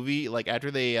rest of the movie, like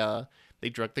after they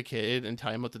drug the kid and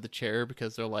tie him up to the chair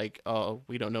because they're like, oh,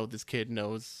 we don't know if this kid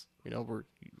knows, we're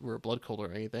a blood cult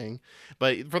or anything,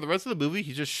 but for the rest of the movie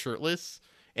he's just shirtless.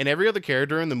 And every other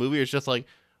character in the movie is just like,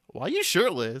 why are you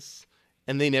shirtless?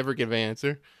 And they never give an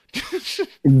answer.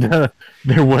 There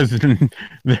was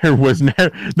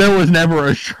never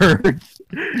a shirt.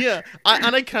 Yeah,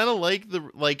 I kind of like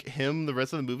him the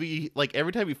rest of the movie. Like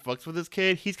every time he fucks with this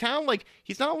kid, he's kind of like,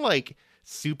 he's not like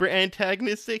super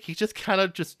antagonistic. He's just kind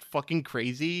of just fucking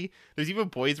crazy. There's even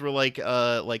points where like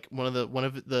one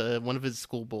of his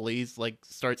school bullies like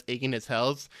starts egging his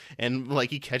house, and like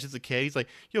he catches a kid. He's like,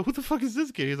 yo, who the fuck is this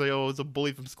kid? He's like, oh, it's a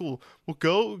bully from school.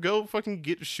 Well, go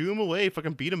fucking shoo him away,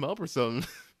 fucking beat him up or something.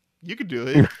 You can do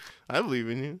it. I believe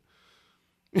in you.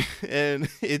 And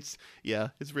it's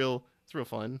real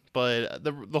fun. But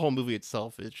the whole movie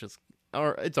itself is just,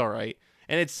 it's all right.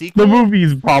 And its sequel, the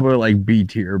movie's probably like B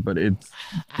tier, but it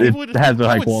has a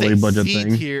high quality budget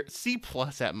thing. C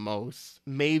plus at most,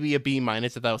 maybe a B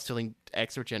minus if I was feeling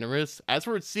extra generous. As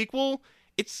for its sequel,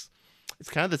 it's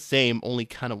kind of the same, only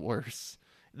kind of worse.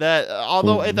 That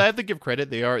although I have to give credit,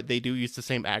 they do use the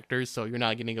same actors, so you're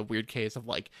not getting a weird case of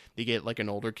like they get like an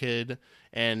older kid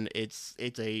and it's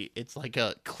like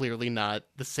a clearly not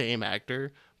the same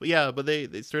actor. But yeah, but they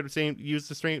sort of use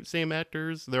the same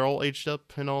actors. They're all aged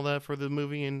up and all that for the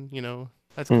movie, and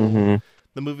that's cool. Mm-hmm.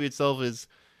 The movie itself is,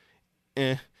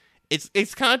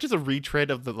 it's kind of just a retread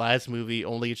of the last movie,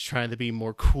 only it's trying to be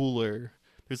more cooler.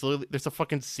 There's a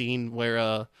fucking scene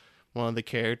where one of the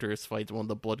characters fights one of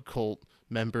the blood cult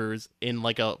members in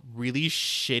like a really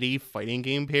shitty fighting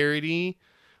game parody.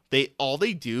 All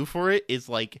they do for it is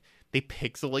like they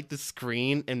pixel like the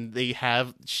screen and they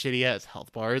have shitty ass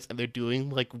health bars and they're doing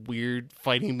like weird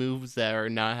fighting moves that are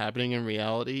not happening in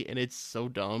reality, and it's so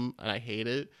dumb and I hate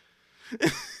it.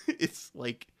 It's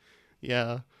like,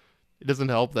 yeah, it doesn't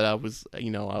help that I was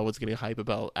getting hype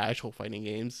about actual fighting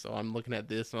games, so I'm looking at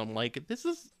this and I'm like, this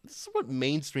is what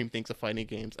mainstream thinks of fighting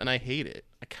games, and I hate it.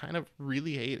 I kind of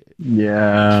really hate it.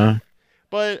 Yeah.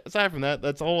 But aside from that,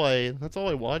 that's all I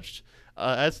watched.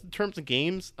 As in terms of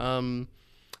games, I've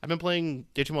been playing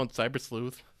Digimon Cyber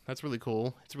Sleuth. That's really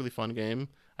cool. It's a really fun game.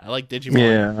 I like Digimon.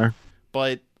 Yeah.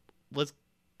 But let's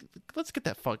get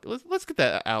that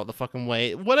out of the fucking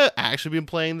way. What I've actually been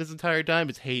playing this entire time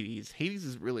is Hades. Hades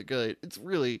is really good. It's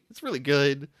really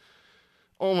good.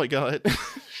 Oh my god.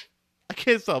 I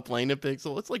can't stop playing it,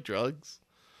 Pixel. It's like drugs.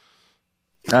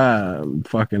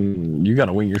 Fucking, you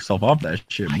gotta wing yourself off that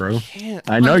shit, bro. I can't.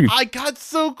 I got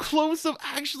so close of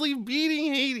actually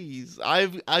beating Hades.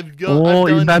 That's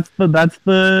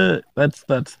the it's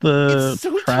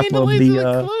so trap of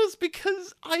the close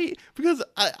because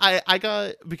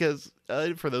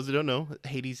for those who don't know,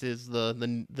 Hades is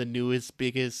the newest,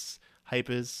 biggest,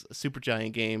 hypest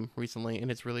Supergiant game recently, and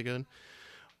it's really good.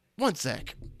 One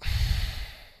sec.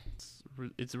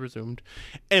 It's resumed.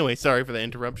 Anyway, sorry for the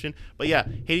interruption. But yeah,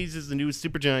 Hades is the new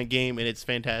Supergiant game, and it's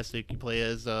fantastic. You play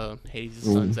as Hades'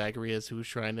 son Zagreus, who's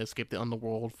trying to escape the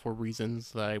underworld for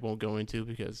reasons that I won't go into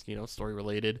because story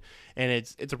related. And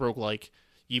it's a roguelike.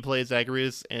 You play as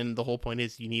Zagreus, and the whole point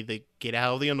is you need to get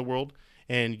out of the underworld,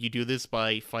 and you do this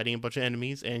by fighting a bunch of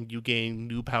enemies, and you gain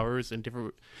new powers and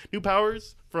different new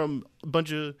powers from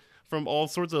all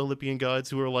sorts of Olympian gods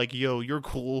who are like, "Yo, you're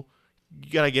cool.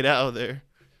 You gotta get out of there."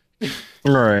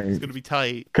 Right. It's gonna be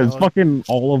tight. Because fucking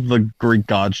all of the Greek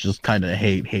gods just kind of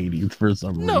hate Hades for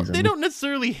some reason. No, they don't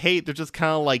necessarily hate. They're just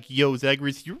kind of like, yo,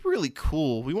 Zagreus, you're really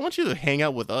cool. We want you to hang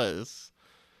out with us.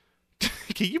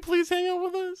 Can you please hang out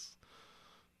with us?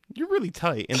 You're really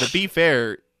tight. And to be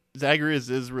fair,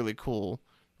 Zagreus is really cool.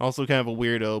 Also kind of a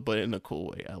weirdo, but in a cool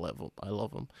way. I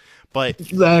love him. But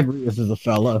Zagreus is a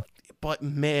fella. But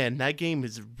man, that game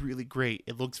is really great.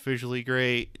 It looks visually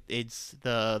great. It's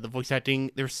the voice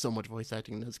acting. There's so much voice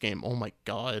acting in this game. Oh my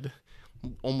god.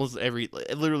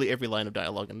 Literally every line of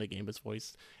dialogue in the game is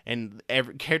voiced, and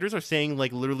every characters are saying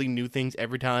like literally new things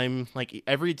every time. Like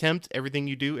every attempt, everything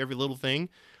you do, every little thing.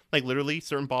 Like literally,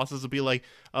 certain bosses will be like,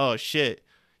 "Oh shit,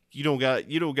 you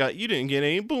didn't get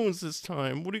any boons this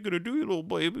time. What are you gonna do, you little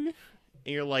baby?"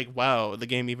 And you're like, "Wow, the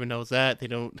game even knows that." They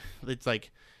don't. It's like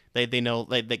they know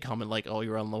they comment like, "Oh,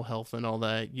 you're on low health and all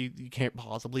that. You can't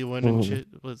possibly win and shit."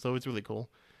 So it's really cool.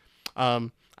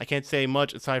 I can't say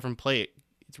much aside from play it.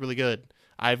 It's really good.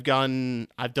 I've done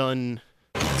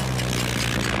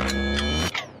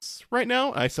right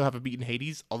now. I still haven't beaten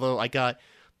Hades, although I got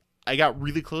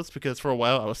really close because for a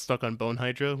while I was stuck on Bone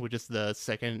Hydra, which is the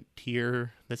second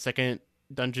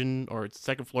dungeon or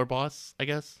second floor boss, I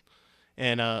guess.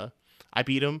 And I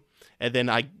beat him, and then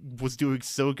I was doing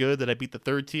so good that I beat the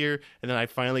third tier, and then I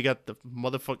finally got the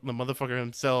motherfucker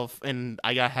himself, and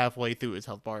I got halfway through his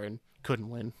health bar and couldn't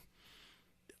win.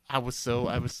 I was so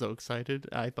excited.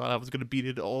 I thought I was gonna beat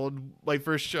it all in my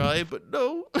first try, but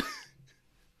no.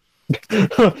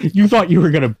 You thought you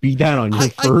were gonna beat that on your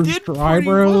first try,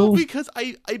 bro? Well because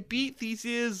I beat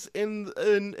Theseus and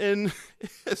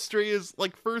Astrea's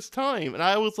like first time, and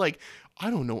I was like, I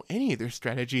don't know any of their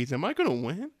strategies. Am I gonna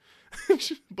win?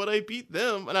 But I beat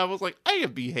them, and I was like, I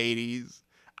can beat Hades.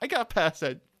 I got past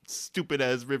that stupid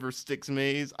ass River Styx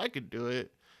maze. I could do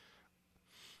it.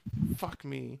 Fuck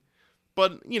me.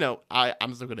 But you know,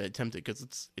 I'm still gonna attempt it because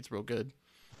it's real good,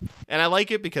 and I like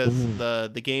it because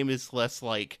the game is less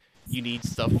like you need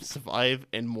stuff to survive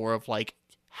and more of like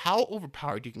how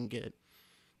overpowered you can get.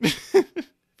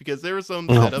 Because there are some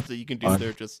setups that you can do that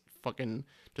are just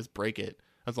break it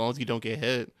as long as you don't get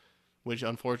hit, which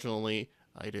unfortunately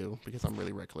I do because I'm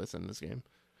really reckless in this game.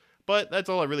 But that's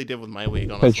all I really did with my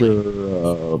week, honestly. Because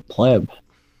you're pleb.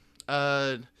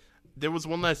 There was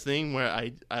one last thing where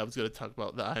I was gonna talk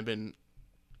about that I've been.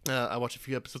 I watched a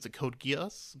few episodes of Code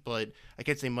Geass, but I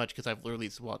can't say much because I've literally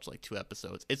watched like 2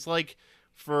 episodes. It's like,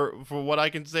 for what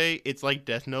I can say, it's like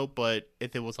Death Note, but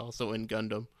if it was also in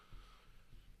Gundam.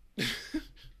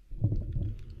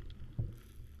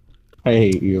 I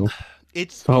hate you.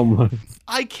 It's so much.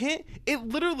 I can't. It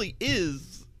literally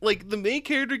is. Like, the main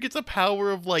character gets a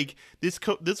power of like this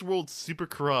world's super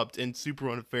corrupt and super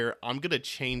unfair. I'm gonna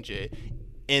change it.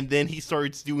 And then he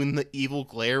starts doing the evil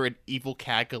glare and evil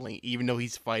cackling, even though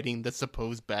he's fighting the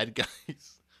supposed bad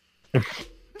guys.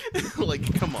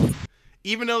 Like, come on.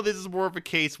 Even though this is more of a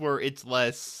case where it's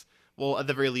less, well, at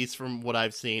the very least from what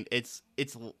I've seen, it's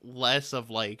less of,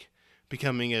 like,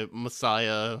 becoming a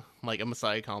messiah, like a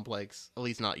messiah complex. At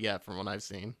least not yet from what I've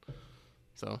seen.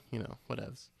 So, you know,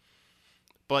 whatevs.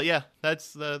 But yeah,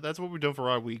 that's what we're doing for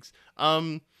our weeks.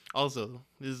 Also,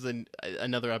 this is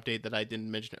another update that I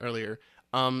didn't mention earlier.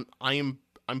 I'm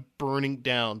burning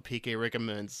down PK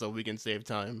recommends so we can save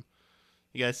time.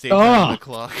 You guys save time on the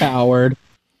clock. Coward.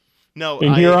 No,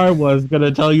 and here I was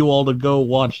gonna tell you all to go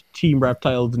watch Team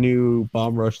Reptile's new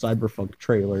Bomb Rush Cyberpunk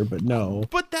trailer, but no.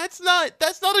 But that's not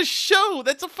a show.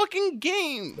 That's a fucking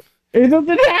game. It doesn't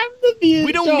have to be.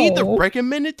 We don't need to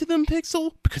recommend it to them,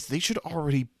 Pixel, because they should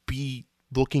already be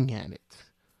looking at it.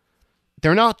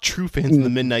 They're not true fans of the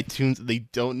Midnight Tunes. They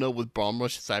don't know what Bomb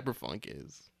Rush Cyberpunk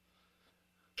is.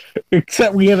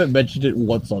 Except we haven't mentioned it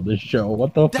once on this show.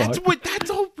 What the fuck? That's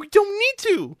all. We don't need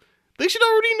to. They should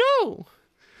already know.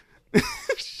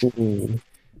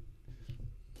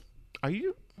 Are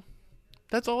you?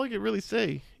 That's all I can really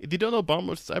say. If you don't know Bomb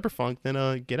Rush Cyberpunk,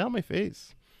 then get out of my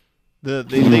face.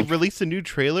 They released a new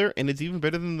trailer, and it's even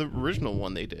better than the original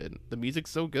one they did. The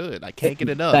music's so good. I can't get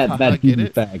enough. That do be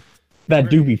fact. That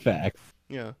do be fact.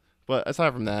 Yeah, but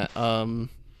aside from that,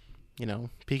 you know,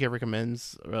 PK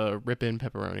recommends rip in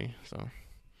pepperoni. So,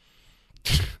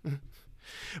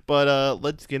 but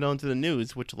let's get on to the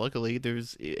news. Which luckily,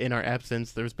 in our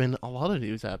absence, there's been a lot of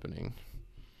news happening.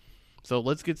 So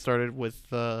let's get started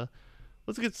with I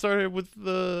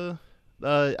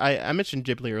mentioned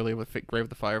Ghibli earlier with Grave of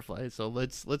the Fireflies. So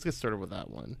let's get started with that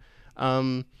one.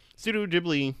 Studio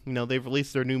Ghibli, you know, they've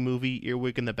released their new movie,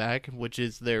 Earwig in the Back, which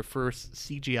is their first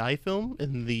CGI film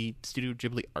in the Studio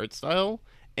Ghibli art style.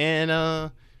 And I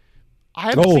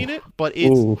haven't seen it, but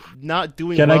it's not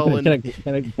doing well. Can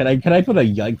I put a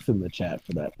yikes in the chat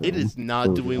for that? It is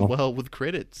not doing well with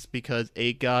critics because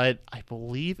it got, I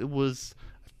believe it was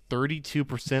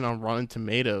 32% on Rotten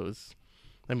Tomatoes.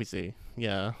 Let me see.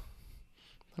 Yeah.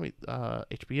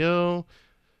 HBO.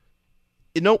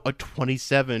 No, a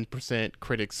 27%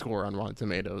 critic score on Rotten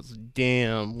Tomatoes.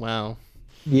 Damn, wow.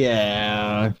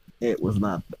 Yeah. It was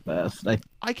not the best.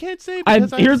 I can't say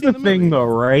because I've Here's seen the thing movie. though,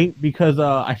 right? Because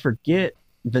I forget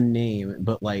the name,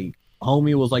 but like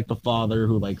homie was like the father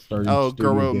who like started Oh,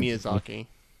 Studio Goro Ghibli. Miyazaki.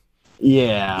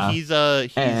 Yeah,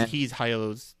 and He's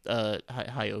Hayao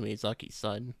Miyazaki's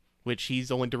son, which he's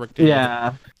only directed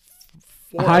yeah,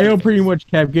 four other Hayao pretty things. much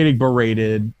kept getting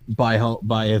berated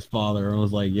by his father and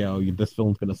was like, "Yo, this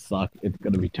film's gonna suck. It's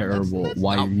gonna be terrible. That's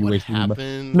Why are not you what wasting the money?"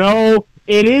 happened. No,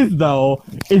 it is though.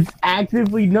 It's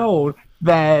actively known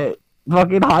that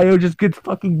fucking Hayao just gets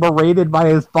fucking berated by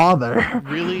his father.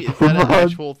 Really? Is that an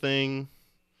actual thing?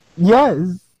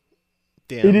 Yes,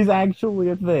 it Damn. is actually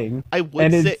a thing, I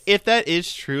would and say it's if that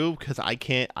is true, because I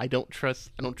don't trust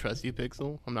you,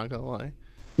 Pixel. I'm not gonna lie.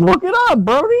 look it up,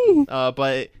 Brody.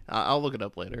 But I'll look it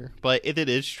up later. But if it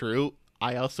is true,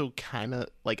 I also kind of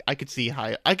like I could see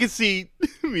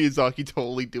Miyazaki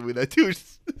totally doing that to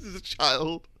his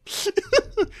child.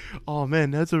 Oh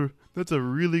man, that's a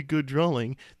really good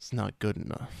drawing. It's not good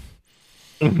enough.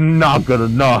 Not good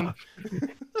enough.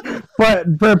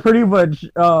 but pretty much,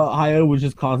 Hayao was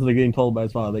just constantly getting told by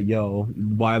his father that, "Yo,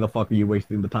 why the fuck are you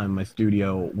wasting the time in my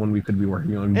studio when we could be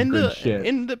working on good shit?"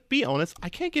 And to be honest, I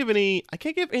can't give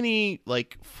any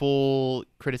like full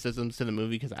criticisms to the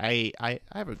movie because I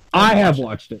have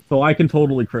watched it, so I can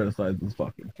totally criticize this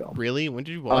fucking film. Really? When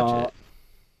did you watch it?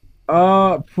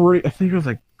 I think it was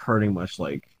like pretty much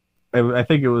like, I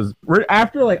think it was right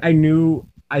after like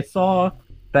I saw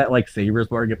that like Saber's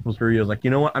Bar get was review. I was like, you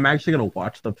know what? I'm actually gonna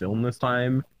watch the film this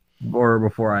time, or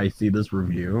before I see this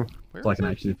review, Where so I was can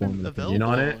it actually form even an opinion available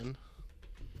on it.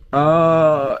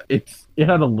 on? It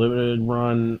had a limited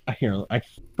run. Here, I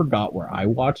forgot where I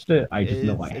watched it. I just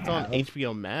know I It's on have.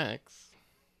 HBO Max.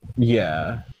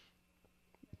 Yeah.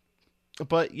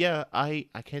 But yeah, I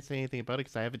can't say anything about it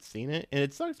because I haven't seen it, and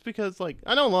it sucks because like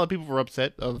I know a lot of people were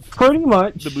upset of Pretty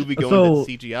much. the movie going So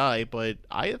to CGI, but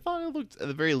I thought it looked at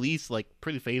the very least like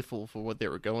pretty faithful for what they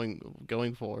were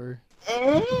going for.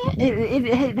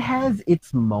 it has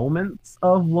its moments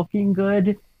of looking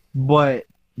good, but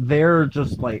they're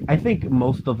just like, I think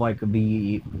most of like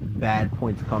the bad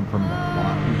points come from the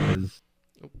plot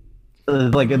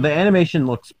because like the animation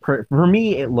looks for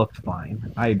me it looked fine.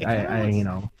 It kind of looks. You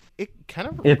know, It kind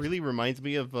of it's really reminds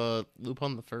me of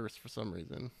Lupin the First for some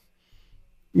reason.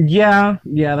 yeah,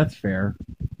 that's fair.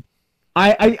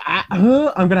 I'm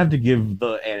gonna have to give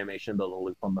the animation to the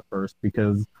Lupin the First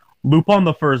because Lupin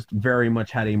the First very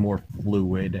much had a more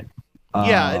fluid.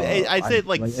 Yeah, I'd say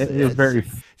like it was very.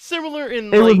 similar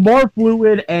in It was like more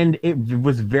fluid and it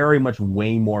was very much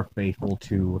way more faithful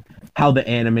to how the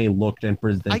anime looked and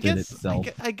presented itself.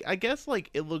 I guess like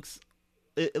it looks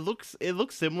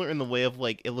similar in the way of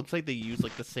like it looks like they use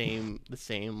like the same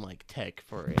like tech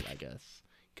for it, I guess,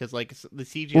 because like the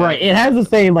CGI. Right, it has the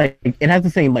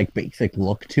same like basic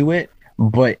look to it,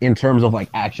 but in terms of like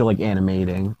actual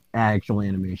animation,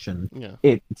 Yeah.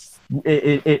 it's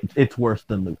worse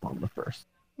than Lupin the First.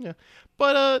 Yeah,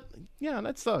 but yeah,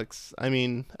 that sucks. I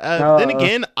mean, then Uh,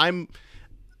 again,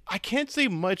 I can't say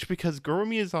much because Goro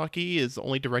Miyazaki is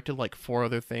only directed like four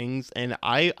other things, and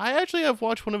I actually have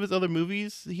watched one of his other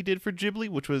movies he did for Ghibli,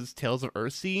 which was Tales of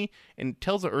Earthsea, and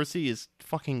Tales of Earthsea is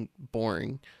fucking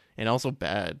boring and also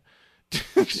bad.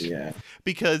 yeah.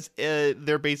 Because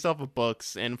they're based off of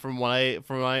books, and from what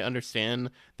I understand,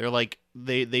 they're like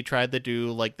they tried to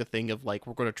do like the thing of like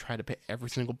we're going to try to put every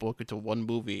single book into one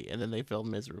movie, and then they failed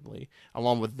miserably,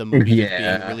 along with the movie just being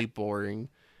Yeah. really boring.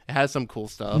 It has some cool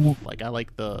stuff, like I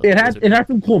like the It had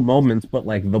some cool moments, but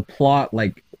like the plot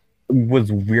like was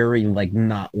very like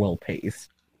not well paced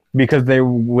because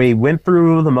we went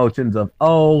through the motions of,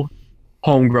 oh,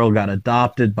 homegirl got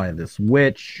adopted by this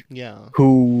witch yeah.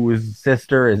 whose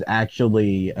sister is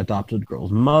actually adopted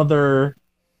girl's mother,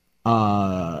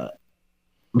 uh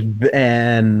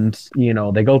and you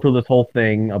know they go through this whole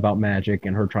thing about magic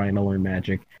and her trying to learn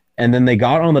magic, and then they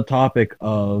got on the topic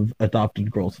of adopted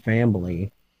girl's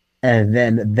family,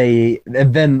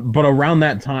 but around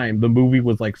that time the movie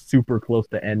was like super close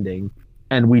to ending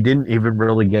and we didn't even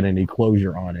really get any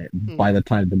closure on it by the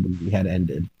time the movie had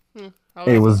ended.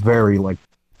 It was very like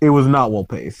it was not well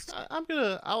paced.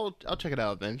 I'll check it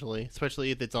out eventually,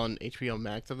 especially if it's on HBO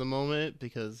Max at the moment,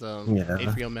 because Yeah.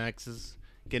 HBO Max is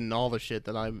getting all the shit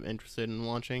that I'm interested in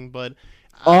watching. But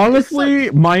Honestly,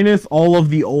 minus all of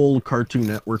the old Cartoon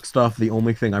Network stuff, the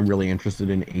only thing I'm really interested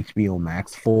in HBO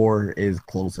Max for is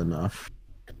Close Enough.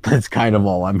 That's kind of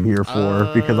all I'm here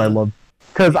for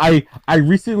because I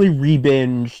recently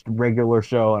re-binged regular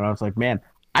show and I was like, man,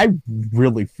 I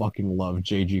really fucking love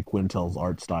JG Quintel's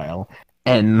art style.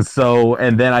 And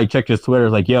then I checked his Twitter.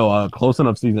 It's like, yo, Close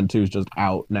Enough season 2 is just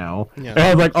out now. Yeah. And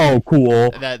I was like, oh,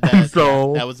 cool.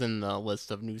 That was in the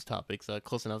list of news topics.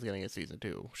 Close Enough getting a season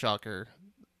 2. Shocker.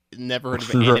 Never heard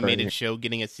of an animated show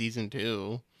getting a season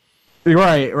 2.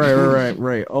 Right.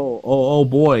 Oh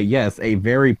boy, yes, a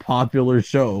very popular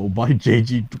show by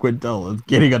J.G. Quintel is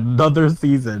getting another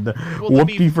season.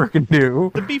 Whoopie freaking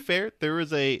do. To be fair, there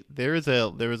is a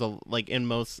like in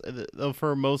most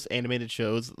for most animated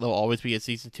shows, there'll always be a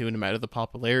season 2 no matter the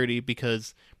popularity,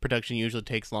 because production usually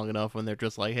takes long enough when they're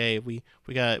just like, hey, we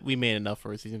made enough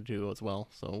for a season 2 as well.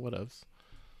 So what else?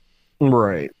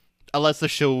 Right. Unless the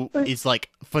show is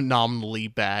like phenomenally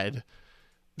bad.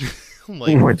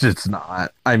 Like, which it's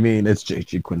not. I mean, it's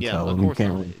J.G. Quintel. Yeah, of course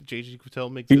not. J.G.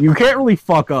 Quintel makes you can't really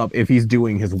fuck up if he's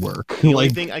doing his work. The only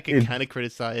thing I can kind of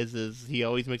criticize is he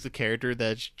always makes a character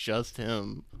that's just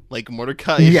him. Like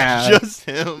Mordecai is just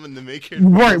him, and the main character.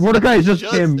 Right, Mordecai is just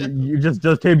him.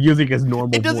 Just him using his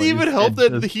normal. It doesn't even help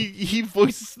that he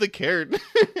voices the character.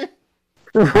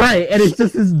 Right, and it's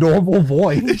just his normal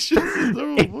voice. It's just his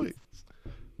normal voice.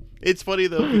 It's funny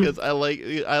though, because I like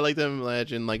to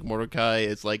imagine like Mordecai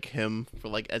is like him for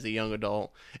like as a young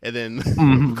adult, and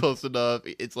then Close Enough,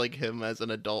 it's like him as an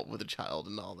adult with a child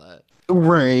and all that.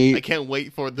 Right. I can't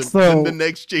wait for the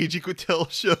next J.G.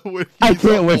 Quintel show where I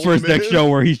can't wait for his next show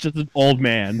where he's just an old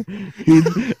man,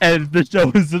 and the show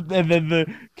is, and then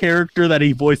the character that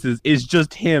he voices is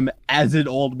just him as an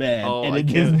old man, and in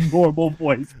his normal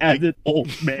voice as an old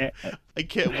man. I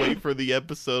can't wait for the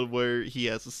episode where he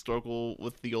has to struggle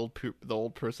with the old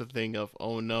person thing of,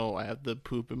 oh no, I have to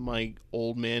poop in my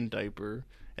old man diaper.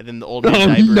 And then the old man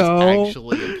diaper is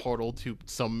actually a portal to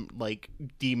some like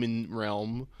demon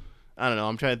realm. I don't know.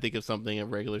 I'm trying to think of something a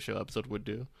regular show episode would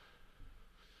do.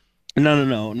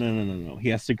 No. He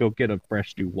has to go get a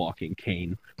fresh new walking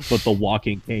cane, but the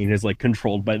walking cane is like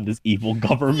controlled by this evil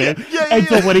government.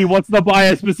 So when he wants to buy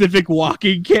a specific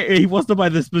walking cane, he wants to buy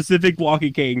the specific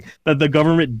walking cane that the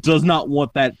government does not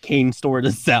want that cane store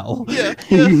to sell.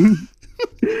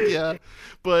 Yeah.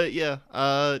 But yeah,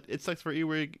 it sucks for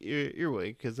Earwig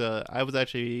because I was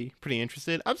actually pretty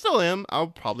interested. I still am. I'll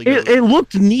probably go. It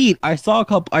looked neat. I saw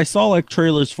like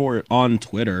trailers for it on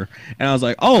Twitter, and I was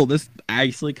like, oh, this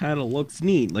actually kind of looks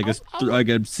neat, like a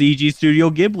CG Studio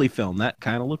Ghibli film. That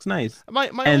kind of looks nice.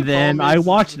 And then I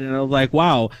watched it, and I was like,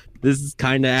 wow, this is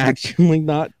kind of actually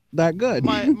not that good.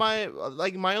 My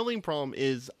only problem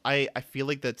is I feel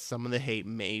like that some of the hate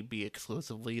may be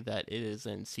exclusively that it is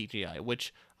in CGI,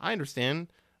 which I understand.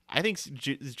 I think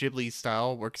Ghibli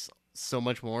style works so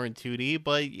much more in 2D,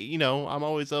 but you know, I'm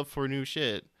always up for new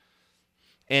shit.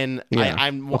 And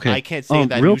I can't say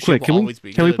that real new quick. shit will always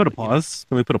be Can good, we put a pause?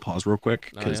 Can we put a pause real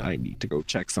quick? Because yeah. I need to go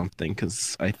check something.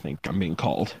 Because I think I'm being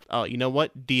called. Oh, you know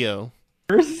what, Dio?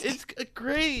 It's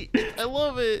great. I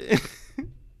love it.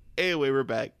 Anyway, we're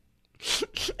back.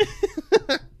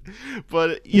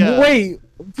 But yeah, wait,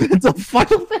 it's a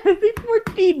Final Fantasy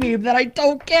 14 meme that I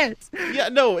don't get. Yeah,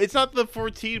 no, it's not the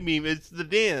 14 meme. It's the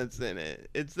dance in it.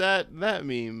 It's that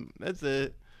meme. That's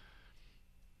it.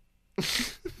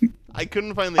 I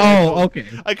couldn't find the.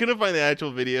 I couldn't find the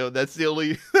actual video. That's the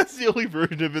only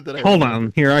version of it that I. Hold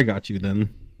on, here I got you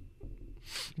then.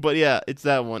 But yeah, it's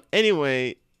that one.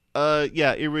 Anyway,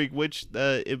 yeah, Earwig Witch.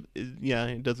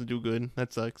 It doesn't do good.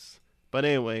 That sucks. But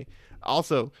anyway,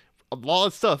 also a lot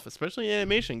of stuff, especially in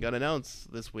animation, got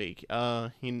announced this week.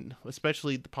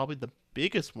 Especially probably the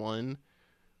biggest one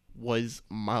was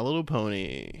My Little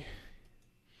Pony.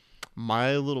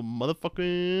 My Little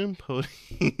Motherfucking Pony.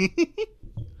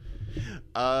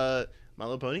 My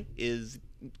Little Pony is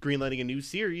greenlighting a new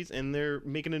series, and they're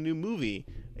making a new movie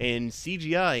in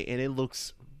CGI, and it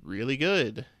looks really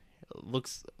good. It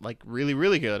looks like really,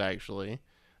 really good, actually.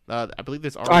 I believe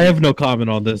there's already... I have no comment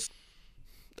on this.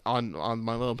 On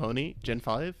My Little Pony, Gen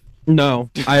 5?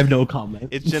 No, I have no comment.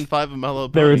 It's Gen 5 of My Little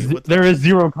Pony. There is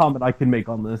zero comment I can make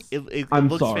on this. It I'm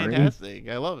looks sorry. fantastic.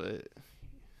 I love it.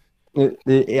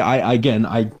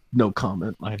 I no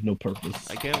comment. I have no purpose.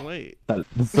 I can't wait. That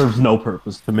serves no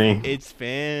purpose to me. It's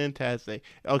fantastic.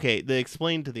 Okay, to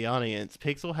explain to the audience,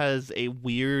 Pixel has a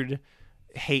weird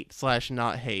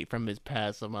hate/not hate from his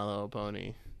past of My Little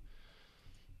Pony.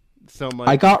 So much.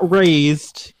 I got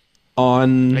raised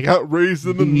in a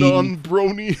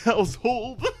non-brony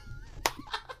household.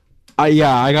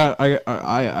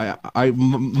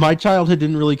 My childhood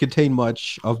didn't really contain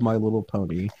much of My Little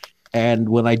Pony. And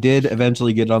when I did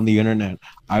eventually get on the internet,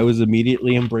 I was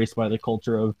immediately embraced by the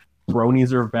culture of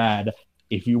bronies are bad.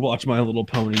 if you watch My Little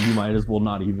Pony, you might as well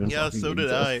not even. Yeah, fucking so did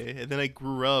exist. I. And then I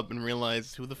grew up and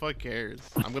realized, who the fuck cares?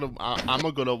 I'm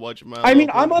gonna watch My. I mean,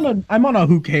 Little I'm on a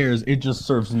who cares. It just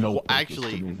serves no Well, purpose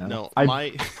actually, to me now. no.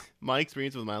 My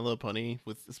experience with My Little Pony,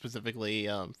 with specifically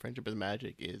Friendship is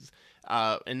Magic, is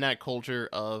in that culture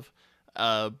of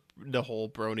the whole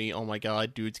brony. Oh my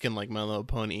god, dudes can like My Little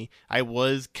Pony. I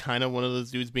was kind of one of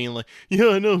those dudes being like, yeah,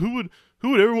 I know who would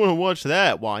ever want to watch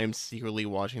that? While I'm secretly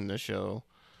watching the show,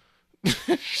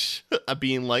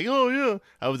 being like, oh yeah,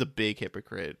 I was a big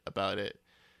hypocrite about it.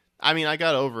 I mean, I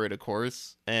got over it, of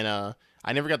course, and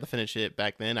I never got to finish it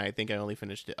back then. I think I only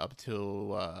finished it up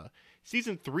to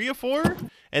season 3 or 4,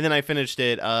 and then I finished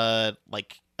it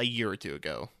like a year or two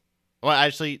ago. Well,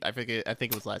 actually, I think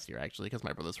it was last year actually, because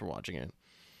my brothers were watching it.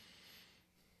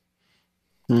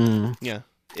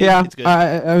 Yeah, it's good.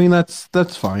 I mean that's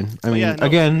fine. I mean, yeah, no.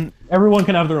 again, everyone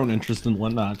can have their own interest and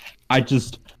whatnot. I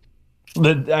just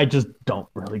don't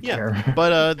really care.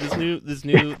 But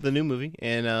the new movie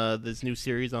and this new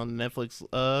series on Netflix,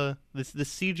 this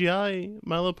CGI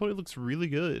My Little Pony looks really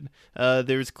good.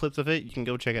 There's clips of it. You can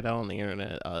go check it out on the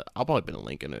internet. I'll probably put a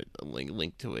link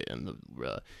to it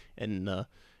in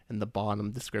the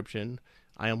bottom description.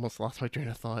 I almost lost my train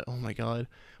of thought. Oh my god.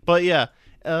 But yeah,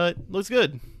 looks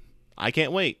good. I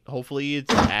can't wait. Hopefully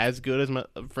it's as good as my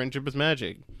Friendship is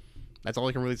Magic. That's all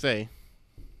I can really say.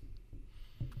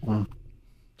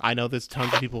 I know there's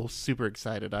tons of people super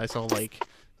excited. I saw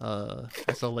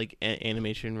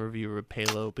animation reviewer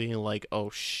Palo being like,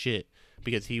 "Oh shit,"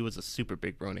 because he was a super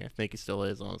big brony. I think he still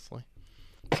is, honestly.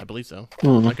 I believe so.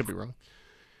 I could be wrong.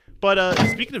 But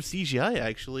speaking of CGI,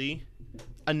 actually,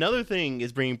 another thing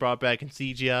is being brought back in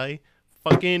CGI.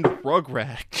 Fucking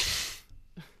Rugrats.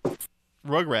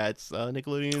 Rugrats,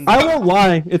 Nickelodeon. I won't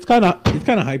lie. It's kind of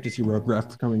hyped to see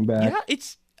Rugrats coming back. Yeah,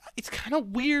 it's kind of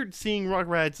weird seeing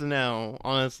Rugrats now,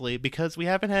 honestly, because we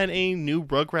haven't had any new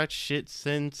Rugrats shit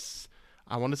since,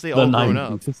 I want to say, All Grown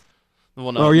Up.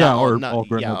 Well, no, All Grown Up.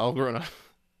 All Grown Up.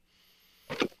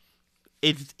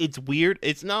 It's weird.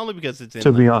 It's not only because it's in.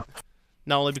 To be honest,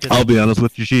 not only because I'll be honest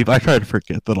with you, Chief. I try to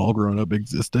forget that All Grown Up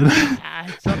existed.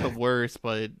 It's not the worst,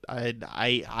 but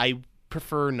I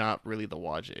prefer not really to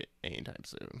watch it anytime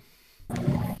soon.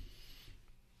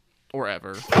 Or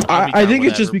ever. I think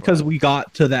it's just because we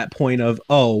got to that point of,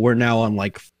 we're now on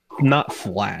like not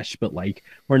Flash, but like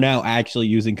we're now actually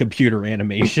using computer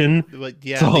animation. But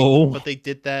yeah, so... they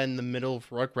did that in the middle of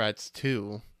Rugrats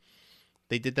too.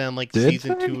 They did that in like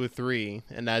season 2 or 3,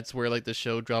 and that's where like the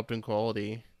show dropped in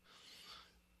quality.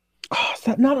 Oh, is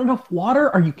that not enough water?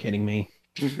 Are you kidding me?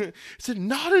 Is it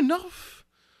not enough?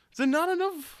 Is it not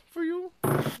enough for you?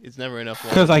 It's never enough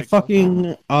water.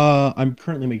 Because I'm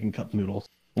currently making cup noodles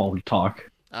while we talk.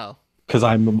 Oh. Because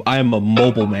I am a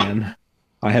mobile man.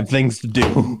 I have things to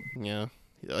do. Yeah.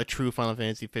 A true Final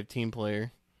Fantasy 15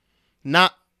 player.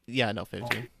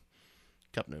 15.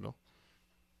 Cup noodle.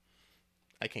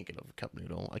 I can't get over cup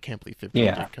noodle. I can't believe 15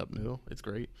 did cup noodle. It's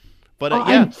great. But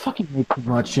I fucking make too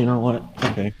much. You know what?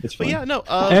 Okay, it's fine. But yeah, no.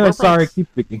 Anyway, sorry, keep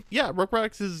speaking. Yeah,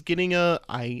 Rugrats is getting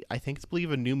I think it's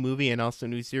a new movie and also a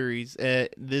new series.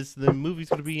 The movie's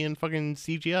gonna be in fucking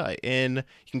CGI, and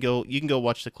you can go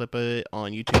watch the clip of it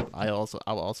on YouTube. I will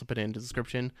also put it in the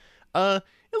description. It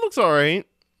looks alright.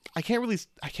 I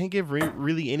can't give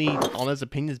really any honest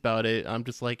opinions about it. I'm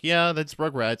just like, yeah, that's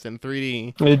Rugrats in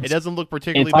 3D. It doesn't look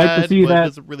particularly bad, but it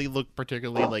doesn't really look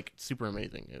particularly like super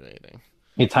amazing or anything.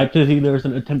 It's hyped to see there's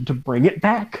an attempt to bring it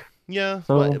back. Yeah,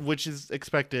 which is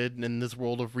expected in this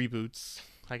world of reboots,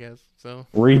 I guess. So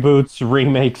reboots,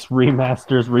 remakes,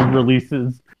 remasters,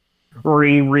 re-releases,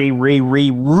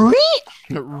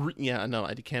 Yeah, no,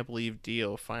 I can't believe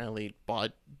Dio finally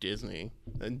bought Disney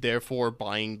and therefore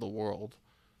buying the world.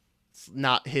 It's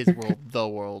not his world, the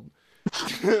world.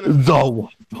 The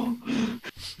world.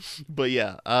 But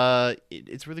yeah,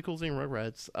 it's really cool seeing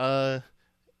Rugrats.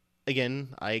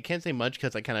 Again, I can't say much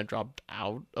because I kind of dropped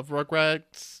out of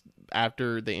Rugrats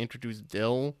after they introduced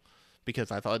Dill, because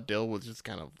I thought Dill was just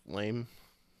kind of lame.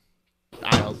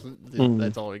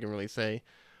 That's all I can really say.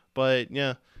 But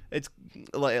yeah, it's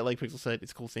like Pixel said,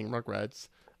 it's cool seeing Rugrats.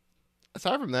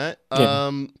 Aside from that,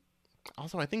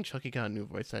 also I think Chucky got a new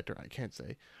voice actor. I can't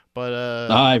say, but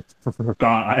I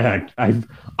forgot.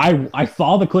 I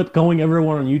saw the clip going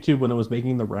everywhere on YouTube when it was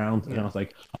making the rounds, and I was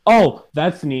like, "Oh,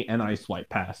 that's neat," and I swiped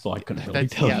past, so I couldn't really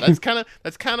tell. Yeah, that's kind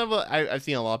of I've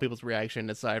seen a lot of people's reaction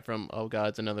aside from, "Oh God,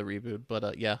 it's another reboot,"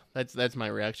 but yeah, that's my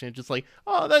reaction. It's just like,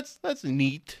 "Oh, that's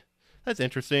neat, that's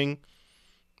interesting."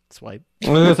 Swipe. I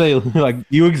was gonna say, like,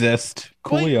 you exist,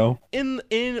 coolio. In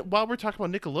while we're talking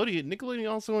about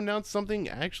Nickelodeon also announced something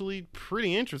actually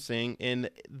pretty interesting, and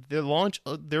they're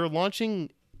launching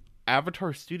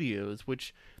Avatar Studios,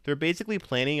 which they're basically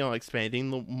planning on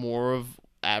expanding more of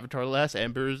Avatar: The Last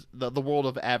Embers, the world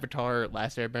of Avatar: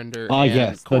 Last Airbender, and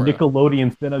Yes, the Korra.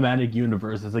 Nickelodeon cinematic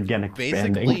universe is again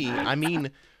expanding. Basically, I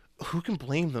mean, who can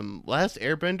blame them? Last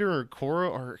Airbender or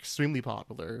Korra are extremely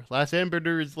popular. Last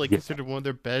Airbender is like Yeah. considered one of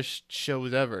their best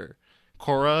shows ever.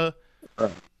 Korra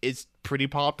Right. is pretty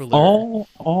popular. All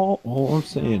I'm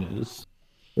saying is,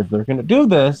 if they're gonna do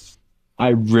this, I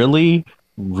really,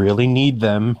 really need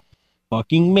them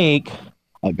fucking make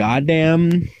a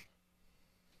goddamn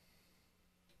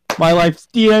My Life's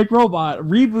Teenage Robot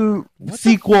reboot, What the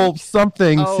sequel, fuck?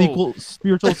 something, Oh. sequel,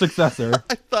 spiritual successor.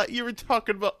 I thought you were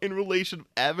talking about in relation to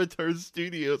Avatar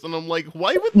Studios, and I'm like,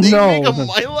 why would they No. make a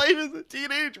My Life as a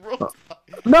Teenage Robot?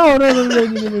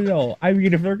 No. I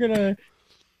mean, if they're gonna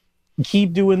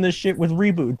keep doing this shit with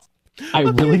reboots, I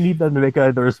really need them to make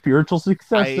either a spiritual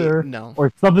successor No.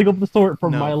 or something of the sort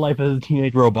for No. My Life as a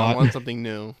Teenage I Robot. want something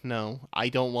new. No, I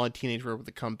don't want Teenage Robot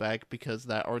to come back because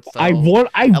that art style.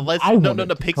 Unless No,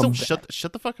 Pixel,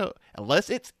 shut the fuck up. Unless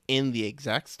it's in the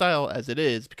exact style as it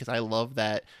is, because I love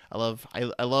that. I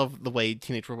love the way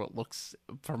Teenage Robot looks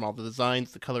from all the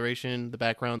designs, the coloration, the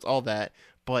backgrounds, all that.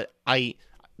 But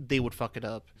they would fuck it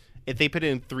up. If they put it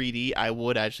in 3D, I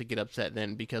would actually get upset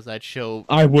then because that show.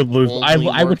 I would lose. I would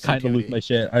works in kind of lose 2D. my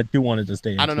shit. I do want it to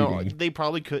stay in I don't know. 2D. They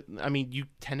probably could. I mean, you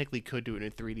technically could do it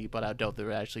in 3D, but I doubt they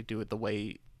would actually do it the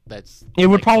way that's. It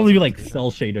would like, probably be closer like to 3D.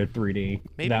 cell shaded 3D.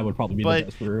 Maybe, That would probably be but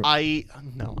the best route.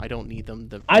 I don't need them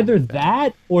to Either do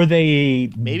that or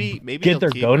they Maybe get their they'll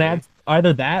keep gonads.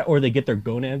 Either that or they get their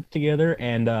gonads together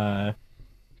and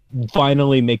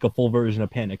finally make a full version of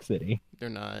Panic City. They're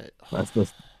not. That's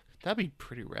the That'd be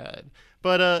pretty rad.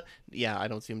 But yeah, I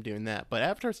don't see them doing that. But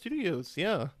Avatar Studios,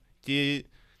 yeah.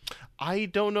 I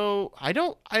don't know.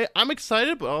 I'm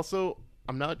excited, but also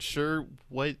I'm not sure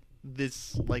what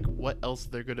else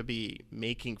they're gonna be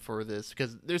making for this,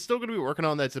 because they're still gonna be working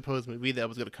on that supposed movie that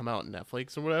was gonna come out on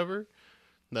Netflix or whatever,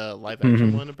 the live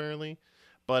action one apparently.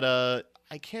 But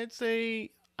I can't say.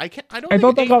 I don't. I think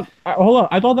thought that any- got hold on.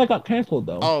 I thought that got canceled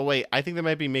though. Oh wait, I think they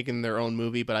might be making their own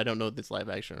movie, but I don't know if it's live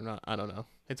action or not. I don't know.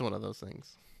 It's one of those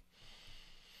things.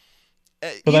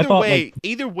 But I thought,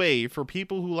 Either way, for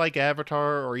people who like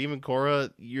Avatar or even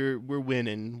Korra, we're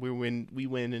winning. We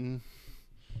win, and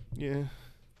yeah,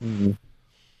 Mhm.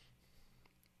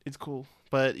 it's cool.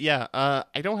 But yeah, I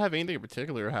don't have anything in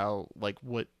particular how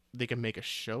what they can make a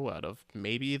show out of.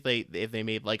 Maybe if they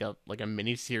made like a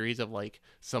mini series of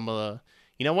some of the.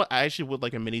 You know what? I actually would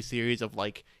like a mini series of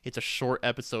it's a short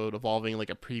episode involving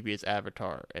a previous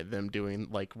Avatar and them doing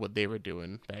what they were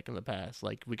doing back in the past.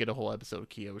 Like we get a whole episode of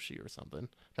Kyoshi or something.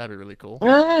 That'd be really cool.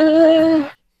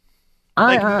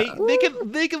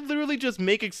 They could literally just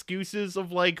make excuses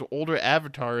of older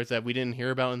avatars that we didn't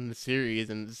hear about in the series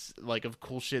and of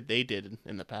cool shit they did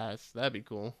in the past. That'd be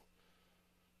cool.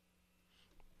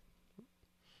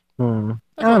 I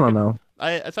That's all don't good. know.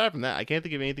 Aside from that, I can't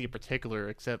think of anything in particular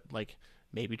except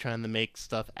maybe trying to make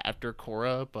stuff after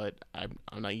Korra, but I'm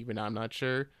not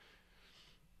sure.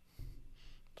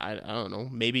 I don't know.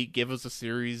 Maybe give us a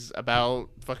series about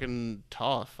fucking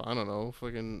Toph. I don't know.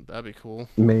 Fucking that'd be cool.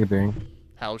 Maybe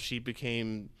How she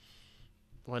became.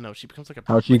 Well, no, she becomes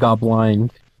how she got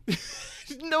blind.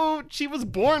 No, she was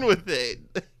born with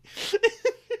it.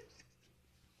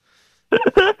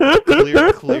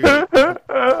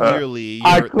 Clearly,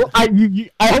 I you're...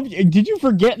 hope. Did you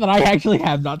forget that I actually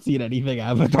have not seen anything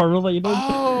Avatar related?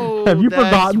 Oh, have you that's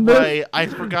forgotten this? right. I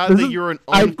forgot This that is- you're an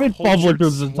I've been bumbling through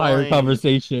this entire swine.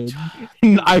 conversation.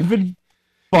 I've been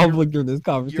bumbling through this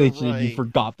conversation. And you right.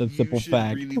 forgot the simple You should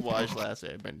fact. really watch Last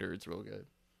Airbender. It's real good.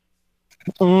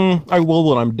 I will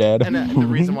when I'm dead. And the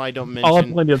reason why I don't I'll have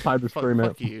mention plenty of time to fuck, stream it.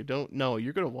 fuck you. Don't. No,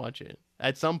 you're gonna watch it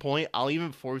at some point. I'll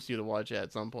even force you to watch it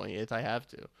at some point if I have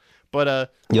to.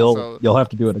 But You'll have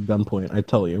to do it at gunpoint. I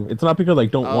tell you, it's not because I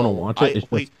don't want to watch it. It's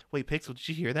just wait, Pixel, did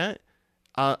you hear that?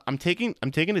 I'm taking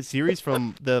a series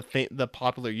from the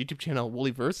popular YouTube channel Woolly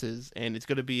Versus, and it's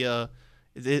gonna be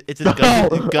it's a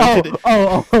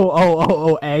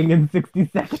Aang in 60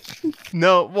 seconds.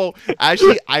 No, well,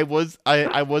 actually, I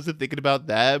wasn't thinking about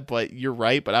that, but you're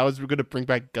right. But I was gonna bring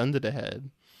back Gun to the Head.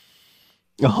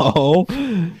 Oh,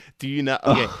 Do you not?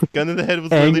 Okay, Gun to the Head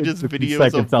was Aang literally in just 60 videos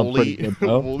seconds of sounds pretty Wooly, good,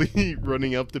 though. Wooly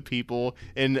running up to people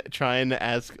and trying to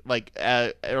ask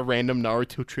a random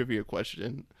Naruto trivia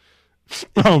question.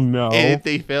 oh no! And if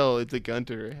they fail, it's a gun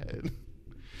to her head.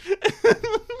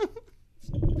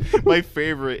 My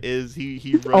favorite is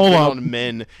he runs Hold in up. on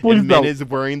Men, Please and Men don't. is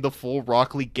wearing the full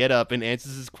Rock Lee getup and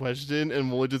answers his question, and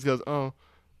Wooly just goes, oh.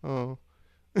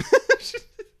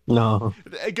 No.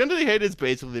 A gun to the head is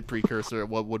basically the precursor of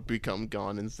what would become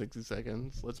Gone in 60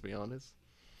 Seconds. Let's be honest.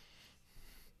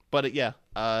 But yeah,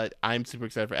 I'm super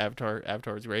excited for Avatar.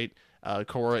 Avatar is great.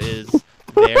 Korra is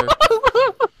there.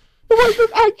 Does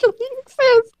it actually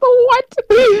exist? What?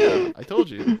 Yeah, I told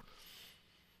you.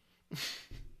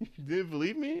 You didn't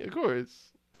believe me? Of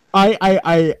course. I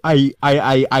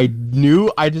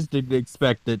knew. I just didn't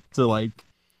expect it to like.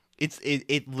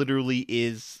 It literally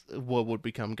is what would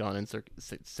become Gone in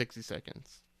 60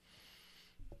 Seconds.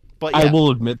 But yeah, I will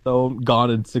admit though,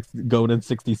 Gone in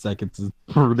 60 Seconds is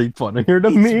pretty funnier to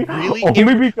me. Really,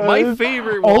 only because my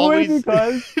favorite. Will always...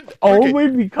 only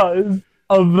because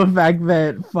of the fact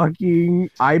that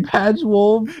fucking Eye Patch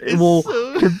Wolf will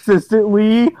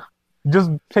consistently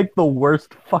just pick the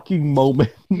worst fucking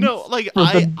moment. No, like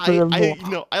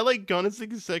I like Gone in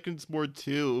 60 Seconds more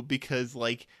too because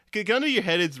like Gun to Your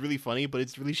Head is really funny, but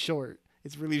it's really short.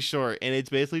 It's really short, and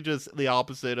it's basically just the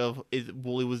opposite of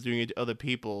Wooly was doing it to other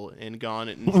people, and Gone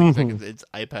in 60 Seconds, it's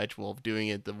Eye Patch Wolf doing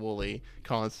it to Wooly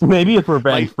constantly. Maybe it's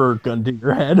revenge for Gun to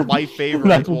Your Head. My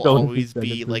favorite will always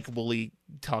be like Wooly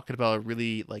talking about a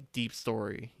really like deep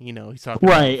story. You know, he's talking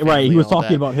right. He was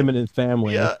talking about him and his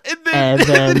family. Yeah, and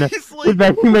then like...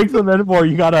 then he makes a metaphor.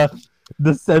 You gotta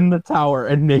descend the tower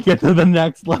and make it to the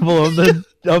next level of the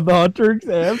hunter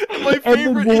exam. And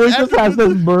then Wooly just has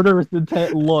this murderous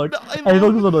intent look, and he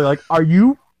looks at me like, "Are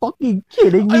you fucking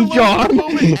kidding me, John?" The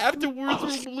moment afterwards,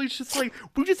 where Wooly's just like,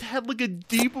 "We just had like a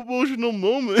deep emotional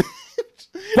moment."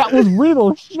 That was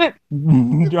real shit,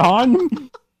 John.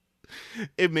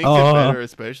 It makes it better,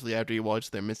 especially after you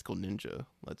watch their Mystical Ninja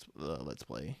let's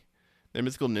play. Their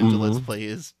Mystical Ninja let's play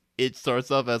is. It starts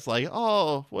off as like,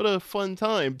 oh, what a fun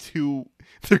time, to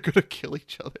they're gonna kill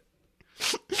each other.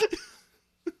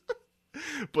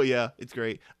 But yeah, it's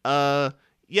great.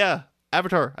 Yeah,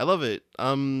 Avatar, I love it.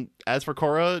 As for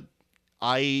Korra,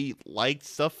 I liked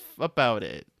stuff about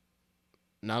it.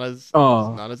 Not as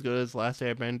good as Last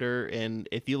Airbender, and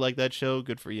if you like that show,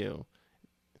 good for you.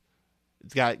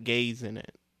 It's got gays in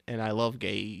it, and I love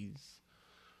gays.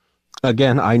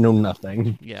 Again, I know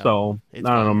nothing. Yeah, so I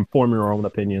don't know. Form your own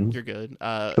opinions. You're good.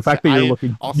 The fact that you're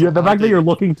looking, the fact that you're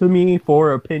looking to me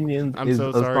for opinions is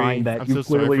a sign that you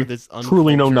clearly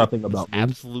truly know nothing about me.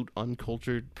 Absolute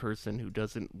uncultured person who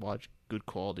doesn't watch good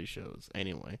quality shows.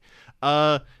 Anyway,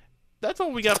 that's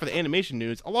all we got for the animation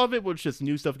news. A lot of it was just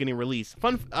new stuff getting released.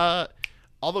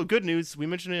 Although good news, we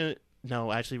mentioned it.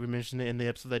 No, actually, we mentioned it in the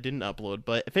episode that didn't upload.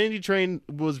 But Affinity Train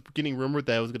was getting rumored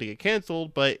that it was going to get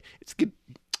canceled, but it's good.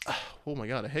 Oh my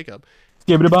god, a hiccup.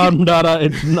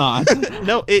 It's not.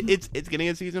 No, it's getting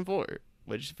a season 4,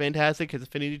 which is fantastic because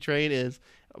Affinity Train is,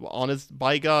 honest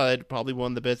by God, probably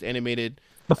one of the best animated.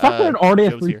 The fact that it already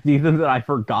has 3 seasons, that I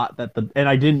forgot that and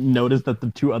I didn't notice that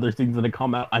the 2 other seasons had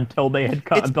come out until they had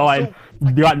I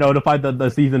got notified that the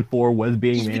season 4 was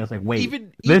being made. I was like, wait,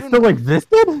 this still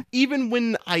existed? Even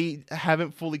when I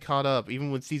haven't fully caught up,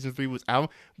 even when season 3 was out,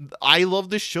 I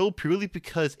love this show purely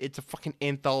because it's a fucking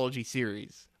anthology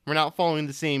series. We're not following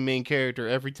the same main character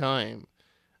every time.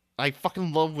 I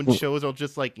fucking love when shows are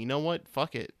just like, you know what?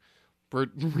 Fuck it. We're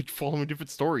following different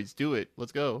stories. Do it.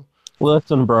 Let's go.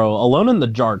 Listen, bro. Alone in the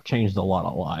Dark changed a lot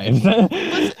of lives.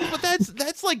 But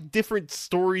that's like different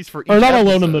stories for each not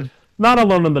episode. Not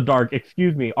Alone in the Dark.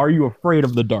 Excuse me. Are You Afraid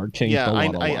of the Dark changed a lot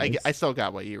of lives. I still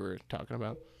got what you were talking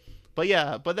about. But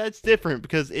yeah, but that's different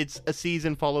because it's a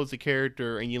season follows a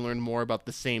character and you learn more about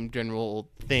the same general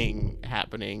thing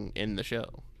happening in the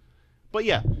show. But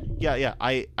yeah.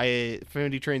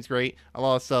 Affinity Train's great. A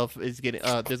lot of stuff is getting.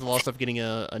 There's a lot of stuff getting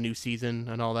a new season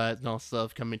and all that, and all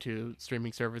stuff coming to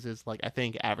streaming services. Like I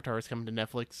think Avatar is coming to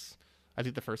Netflix. I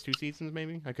think the first 2 seasons,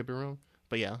 maybe. I could be wrong.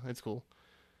 But yeah, it's cool.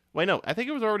 Wait, no, I think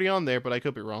it was already on there, but I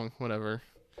could be wrong. Whatever.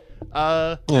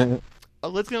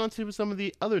 Let's get on to some of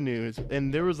the other news.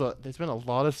 And there's been a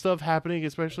lot of stuff happening,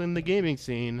 especially in the gaming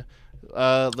scene.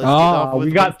 Let's get off with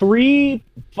we got 3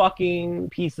 fucking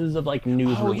pieces of like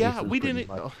news. Oh yeah, we didn't.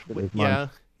 We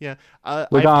got the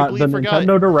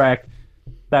Nintendo Direct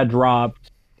that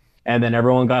dropped, and then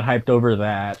everyone got hyped over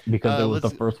that because it was the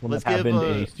first one that happened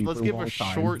in a super long time. Let's give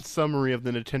a short summary of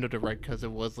the Nintendo Direct because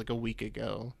it was like a week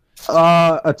ago.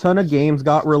 A ton of games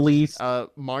got released.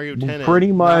 Mario Tennis.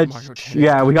 Pretty much.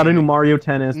 Yeah, we got a new Mario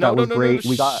Tennis. That was great.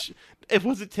 We got. It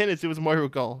wasn't tennis. It was Mario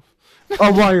Golf.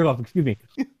 Oh, Mario Golf. Excuse me.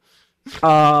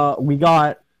 We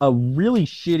got a really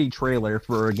shitty trailer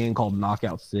for a game called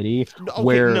Knockout City,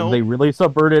 they really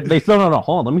subverted. No.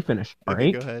 Hold on, let me finish. All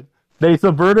right, go ahead. They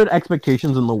subverted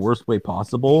expectations in the worst way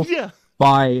possible. Yeah.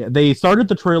 they started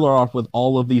the trailer off with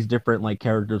all of these different like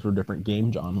characters for different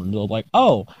game genres. And they're like,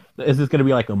 oh, is this gonna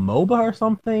be like a MOBA or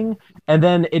something? And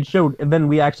then and then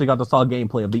we actually got to saw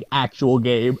gameplay of the actual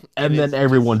game, and then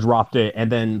everyone dropped it,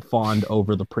 and then fawned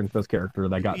over the princess character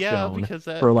that got shown because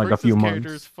that for like a few character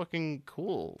months. is fucking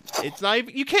cool. It's not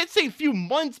even, you can't say a few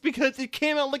months because it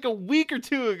came out like a week or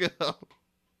two ago.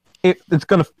 It's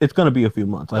gonna be a few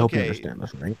months. I hope you understand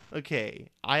this, right?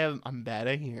 Okay, I'm bad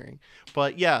at hearing,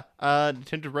 but yeah,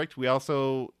 Nintendo Direct. We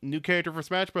also new character for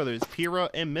Smash Brothers,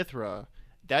 Pyrrha and Mythra.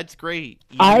 That's great.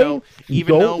 Even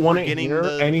though want we're to getting hear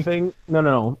anything.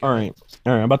 No. All right.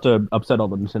 I'm about to upset all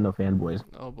the Nintendo fanboys.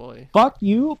 Oh boy. Fuck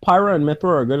you. Pyra and Mythra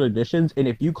are good additions, and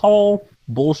if you call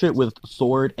bullshit with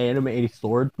anime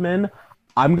swordsmen,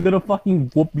 I'm gonna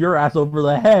fucking whoop your ass over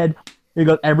the head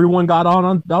because everyone got on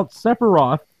about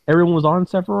Sephiroth. Everyone was on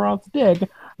Sephiroth's dick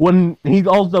when he's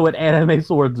also an anime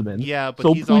swordsman. Yeah, but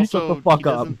so he's please also shut the fuck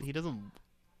up.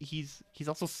 He's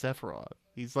also Sephiroth.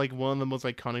 He's like one of the most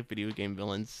iconic video game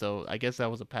villains, so I guess that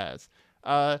was a pass.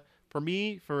 For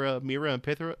me, for Mira and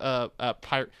Pyrrha,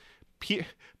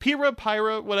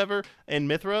 Pyra, whatever, and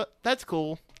Mythra, that's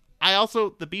cool.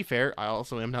 To be fair, I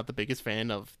also am not the biggest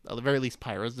fan of, at the very least,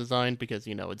 Pyra's design because,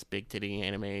 it's big titty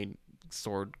anime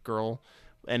sword girl.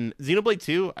 And Xenoblade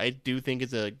 2, I do think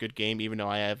is a good game, even though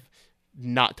I have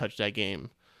not touched that game.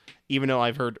 Even though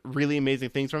I've heard really amazing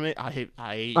things from it, I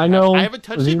know I haven't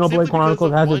touched Xenoblade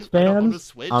Chronicles has its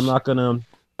fans. I'm not gonna.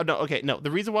 Oh, no, okay, no. The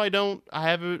reason why I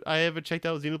haven't checked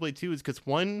out Xenoblade 2 is because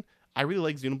one, I really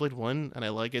like Xenoblade 1 and I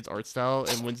like its art style.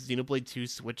 And when Xenoblade 2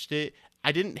 switched it,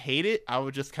 I didn't hate it. I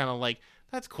was just kind of like,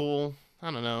 that's cool.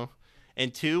 I don't know.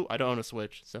 And two, I don't own a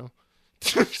Switch, so.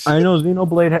 I know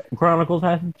Xenoblade Chronicles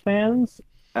has its fans.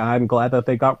 I'm glad that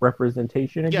they got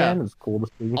representation again. Yeah. It's cool to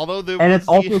see. It's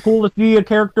also cool to see a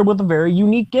character with a very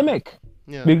unique gimmick.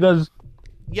 Yeah. Because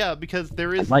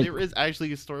there is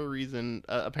actually a story reason.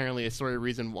 Apparently, a story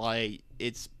reason why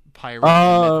it's Pyra.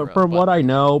 Mythra, from what I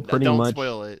know, pretty much. Don't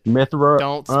spoil it. Mythra.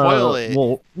 Don't spoil it.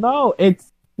 Well, no,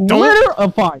 it's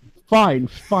fine.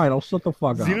 I'll shut the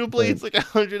fuck up. Xenoblade's like a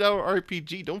 100-hour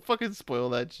RPG. Don't fucking spoil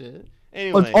that shit.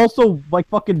 Anyway. It's also like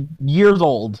fucking years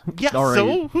old. Yeah,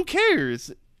 so who cares?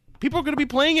 People are gonna be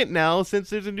playing it now since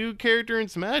there's a new character in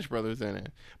Smash Brothers in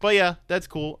it. But yeah, that's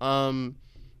cool.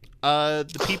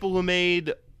 The people who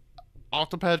made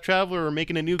Octopath Traveler are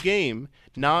making a new game,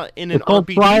 not in an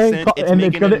RPG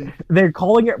sense. They're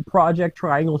calling it Project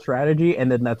Triangle Strategy,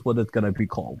 and then that's what it's gonna be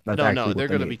called. That's they're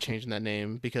gonna be changing that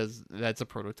name because that's a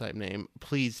prototype name.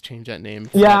 Please change that name.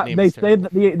 Yeah, they say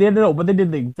that but they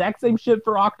did the exact same shit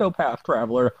for Octopath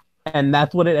Traveler, and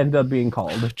that's what it ended up being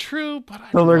called. True, but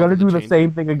so they're gonna do the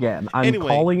same thing again. I'm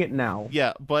calling it now.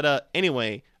 Yeah, but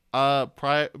anyway,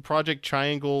 Project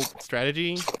Triangle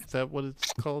Strategy, is that what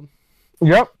it's called?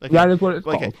 Yep, that is what it's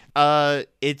called.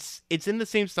 It's in the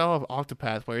same style of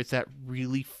Octopath, where it's that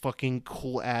really fucking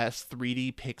cool ass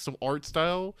 3D pixel art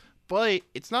style, but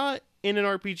it's not in an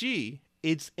RPG.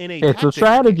 It's in a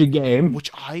strategy game,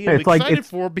 which I am excited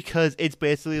for because it's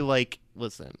basically like,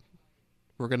 listen,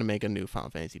 we're gonna make a new Final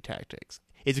Fantasy Tactics.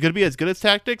 Is it gonna be as good as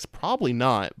Tactics? Probably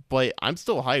not, but I'm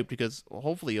still hyped because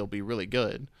hopefully it'll be really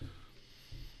good.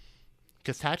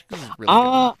 Because Tactics is really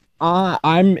good.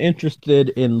 I'm interested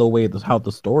in the way how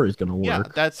the story is gonna work. Yeah,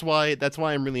 that's why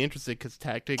I'm really interested because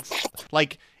Tactics,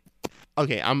 like,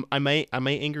 okay, I might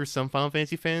anger some Final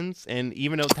Fantasy fans, and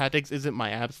even though Tactics isn't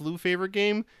my absolute favorite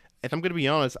game, if I'm gonna be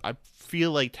honest, I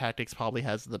feel like Tactics probably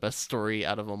has the best story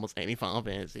out of almost any Final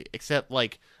Fantasy, except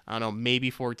like I don't know,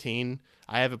 maybe 14.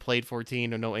 I haven't played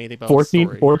 14 or know anything about 14. The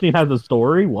story. 14 has a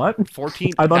story. What?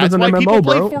 14. I thought that's it was an why MMO, people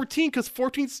bro. play 14 because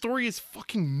 14's story is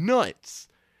fucking nuts.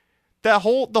 The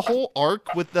whole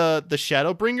arc with the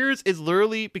Shadowbringers is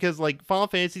literally because like Final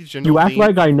Fantasy's general. You act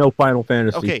like I know Final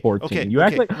Fantasy 14. Okay. You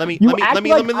act like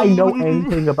I know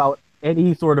anything about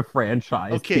any sort of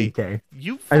franchise. Okay. PK.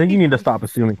 I think you need to stop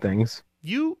assuming things.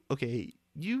 You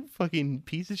fucking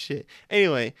piece of shit.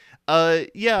 Anyway,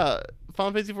 yeah,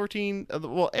 Final Fantasy 14.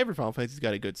 Well, every Final Fantasy's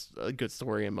got a good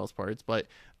story in most parts, but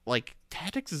like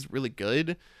Tactics is really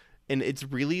good. And it's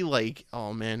really like,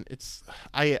 oh man,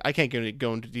 I can't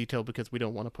go into detail because we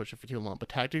don't want to push it for too long. But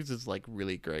Tactics is like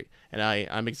really great, and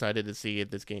I'm excited to see if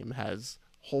this game has,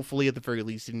 hopefully at the very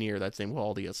least, near that same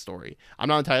quality as story. I'm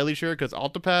not entirely sure because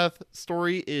Octopath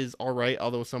story is all right,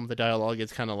 although some of the dialogue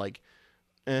is kind of like,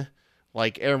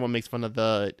 like everyone makes fun of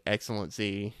the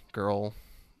Excellency girl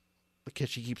because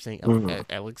she keeps saying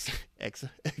Alex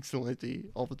Excellency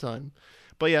all the time.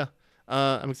 But yeah,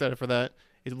 I'm excited for that.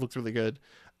 It looks really good.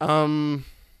 Was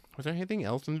there anything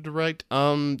else in the Direct?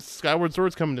 Skyward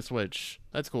Sword's coming to Switch.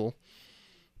 That's cool.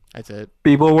 That's it.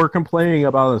 People were complaining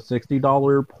about a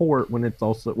 $60 port when it's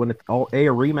all A,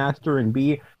 a remaster, and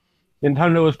B,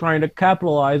 Nintendo is trying to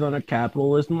capitalize on a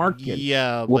capitalist market.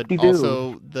 Yeah, but Whoop-de-doo.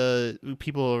 also the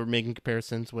people are making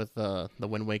comparisons with the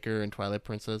Wind Waker and Twilight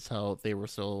Princess, how they were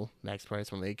still max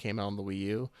price when they came out on the Wii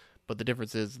U. But the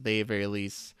difference is they very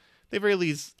least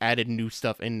added new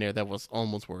stuff in there that was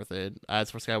almost worth it. As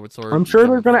for Skyward Sword, I'm sure they're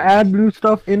never gonna finished. add new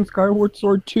stuff in Skyward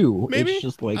Sword too. It's Maybe,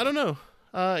 just I like don't know.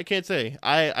 I can't say.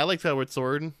 I like Skyward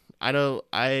Sword. I know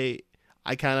I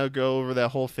kind of go over that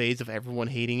whole phase of everyone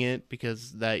hating it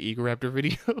because that Raptor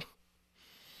video.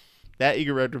 That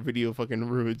Raptor video fucking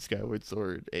ruined Skyward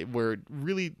Sword, where it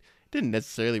really didn't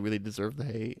necessarily really deserve the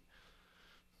hate.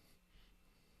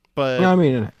 But I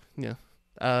mean, yeah,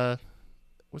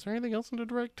 was there anything else in the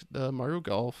direct? Mario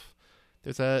Golf.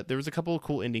 There was a couple of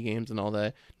cool indie games and all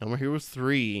that. No More Heroes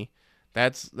 3.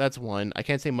 That's one. I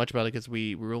can't say much about it because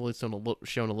we only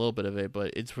shown a little bit of it,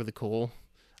 but it's really cool.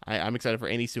 I'm excited for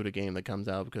any Suda game that comes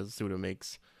out because Suda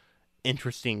makes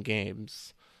interesting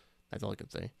games. That's all I can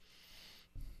say.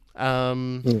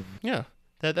 Yeah.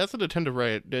 That's a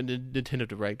Nintendo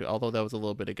Direct, although that was a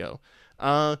little bit ago.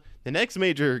 The next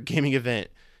major gaming event,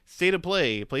 State of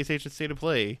Play, PlayStation State of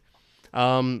Play.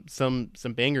 Some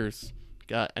bangers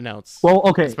got announced, well,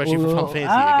 okay. especially for Final Fantasy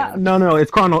again. No,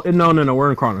 it's no, we're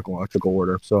in chronological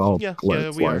order, so I'll Yeah, let yeah,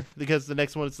 it we slide. are because the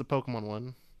next one is the Pokemon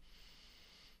one.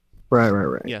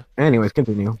 Right. Yeah. Anyways,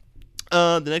 continue.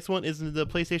 The next one is the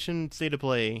PlayStation State of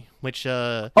Play, which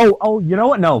Oh, you know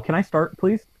what? No, can I start,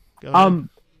 please? go ahead.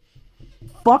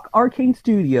 Fuck Arcane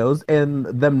Studios and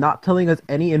them not telling us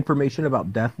any information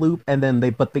about Deathloop, and then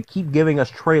they keep giving us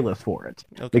trailers for it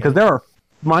Okay. because there are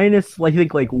minus I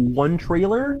think like one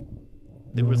trailer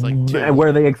There was like two.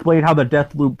 where they explain how the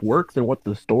Deathloop works and what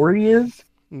the story is.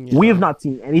 Yeah. We have not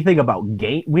seen anything about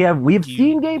game. We have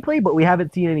seen gameplay, but we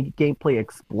haven't seen any gameplay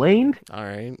explained. All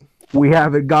right. We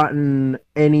haven't gotten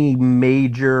any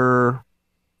major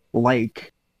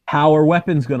like how are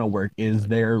weapons gonna work? Is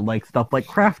there like stuff like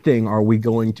crafting? Are we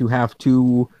going to have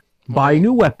to buy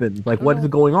new weapons? Like what is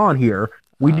going on here?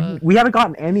 We haven't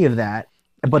gotten any of that,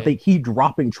 but Okay. they keep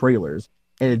dropping trailers,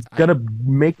 and it's gonna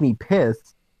make me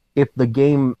pissed if the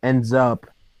game ends up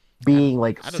being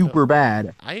like I don't super know.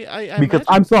 bad. I Because imagine-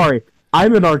 I'm sorry,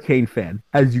 I'm an Arcane fan,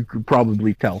 as you could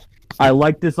probably tell. I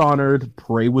like Dishonored.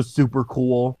 Prey was super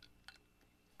cool.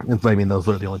 And I mean, those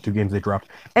are the only two games they dropped.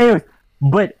 Anyways,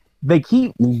 they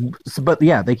keep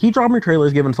dropping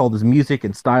trailers, giving us all this music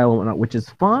and style and whatnot, which is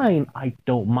fine. I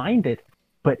don't mind it.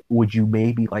 But would you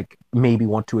maybe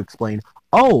want to explain?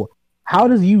 Oh, how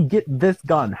does you get this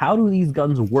gun? How do these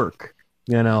guns work?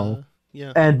 You know.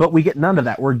 Yeah. But we get none of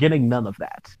that. We're getting none of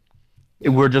that.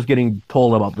 We're just getting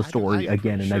told about the story I'm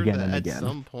again pretty and sure again that and at again.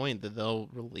 some point that they'll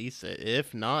release it.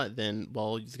 If not, then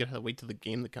well, you just gotta wait till the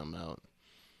game to come out.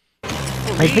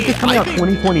 I think it's coming out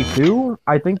 2022.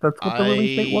 I think that's what the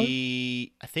release date was.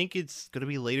 I think it's gonna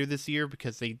be later this year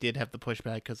because they did have the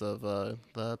pushback because of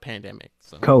the pandemic.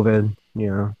 So COVID.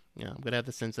 Yeah. yeah, I'm gonna have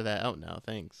to censor that out now.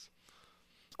 Thanks.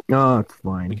 No, it's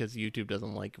fine. Because YouTube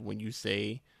doesn't like when you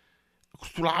say.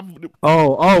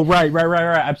 Oh, right.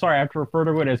 I'm sorry. I have to refer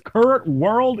to it as current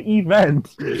world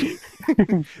event.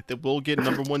 That will get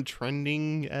 #1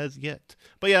 trending as yet.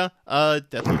 But yeah,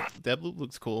 Deathloop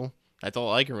looks cool. That's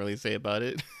all I can really say about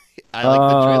it. I like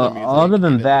the trailer music. Other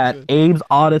than and it that, looks good. Abe's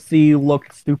Odyssey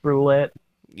looked super lit.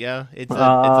 Yeah, it's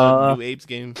a new Apes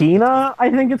game. Kena, I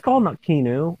think it's called, not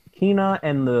Kenu. Kena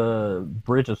and the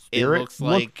Bridge of It Spirit. looks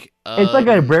like it's like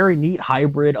a very neat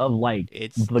hybrid of like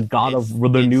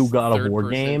the new God of War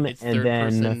game, it's and third then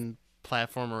person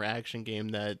platformer action game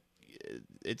that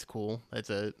it's cool. That's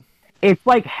it. It's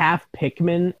like half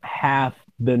Pikmin, half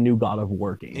the new God of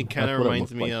War game. It kind of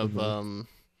reminds me like of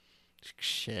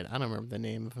shit. I don't remember the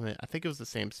name of it. I think it was the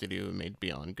same studio who made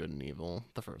Beyond Good and Evil,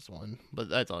 the first one. But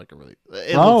that's all I can really.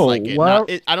 It looks like it. Well,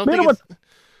 I don't think it's.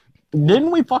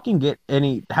 Didn't we fucking get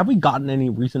any? Have we gotten any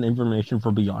recent information for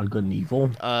Beyond Good and Evil?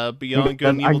 Beyond Good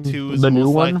and Evil 2 is the new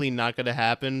most one? likely not going to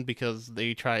happen because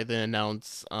they tried to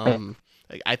announce.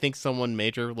 Like, I think someone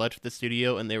major left the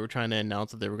studio and they were trying to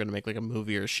announce that they were going to make like a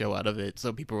movie or a show out of it.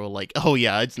 So people were like, "Oh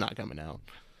yeah, it's not coming out."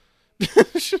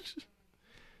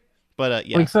 But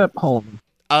yeah. Except home.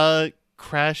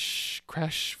 Crash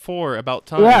 4 about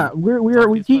time. Yeah,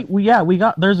 we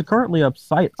got. There's currently a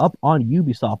site up on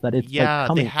Ubisoft that it's like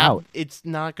coming out. It's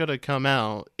not gonna come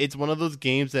out. It's one of those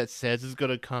games that says it's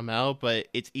gonna come out, but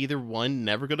it's either one,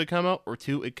 never gonna come out, or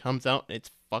two, it comes out and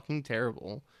it's fucking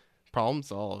terrible. Problem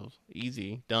solved.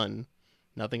 Easy. Done.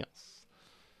 Nothing else.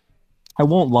 I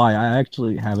won't lie, I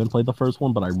actually haven't played the first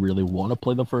one, but I really want to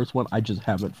play the first one. I just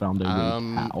haven't found a way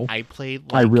how. I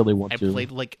played I like really want I to.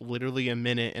 played like literally a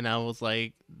minute, and I was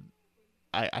like,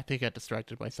 I think I got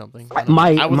distracted by something. I don't know. My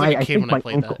I was like a I kid think when I my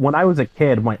played uncle that. when I was a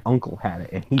kid, my uncle had it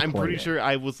and he I'm played pretty it. sure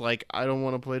I was like, I don't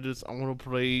want to play this. I want to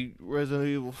play Resident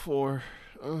Evil 4.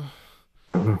 Ugh.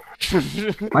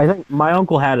 I think my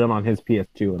uncle had it on his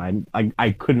PS2, and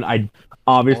I couldn't. I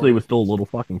obviously Or was still a little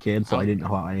fucking kid, so I I was, didn't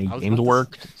know how any I was games about to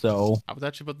worked. So I was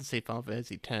actually about to say Final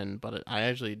Fantasy X, but I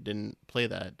actually didn't play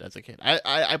that as a kid.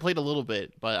 I played a little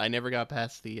bit, but I never got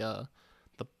past the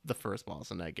first boss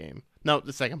in that game. No,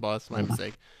 the second boss. My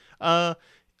mistake. Uh,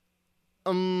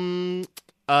 um,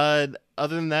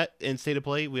 other than that, in State of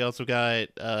Play, we also got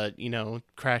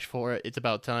Crash 4. It's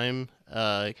about time.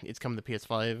 It's coming to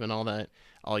PS5 and all that.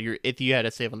 If you had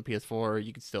a save on the PS4,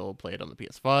 you could still play it on the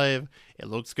PS5. It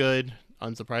looks good,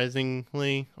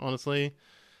 unsurprisingly, honestly.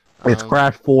 it's Um,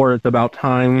 Crash 4. It's about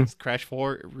time. it's Crash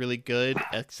 4 really good,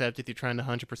 except if you're trying to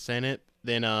 100% it,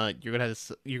 then you're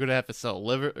gonna have to sell a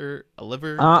liver.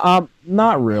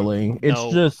 Not really. It's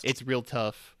No, just it's real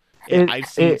tough. it I've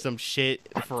seen it. some shit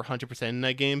for 100% in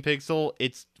that game, Pixel.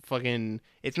 It's fucking.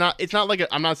 It's not like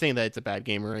I'm not saying that it's a bad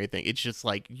game or anything. It's just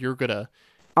like you're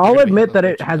I'll gonna have admit a that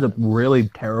it legit has a time. really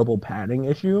terrible padding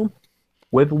issue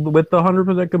with the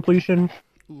 100% completion.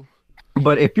 Ooh.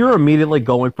 But if you're immediately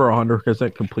going for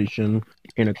 100% completion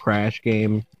in a Crash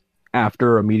game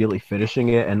after immediately finishing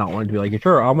it and not wanting to be like,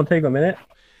 sure, I'm gonna take a minute,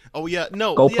 Oh yeah,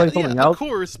 no, go yeah, play yeah, something of else,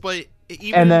 course, but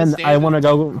even and in the then I want to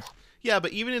standard. go. Yeah,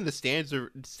 but even in the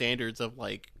standards of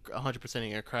like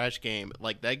 100%ing a Crash game,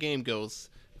 like that game goes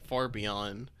far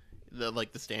beyond the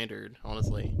standard,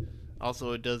 honestly.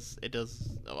 Also, it does.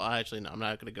 Well, actually, no, I'm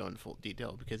not gonna go into full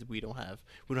detail because we don't have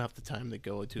the time to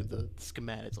go into the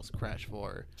schematics of Crash 4. Well,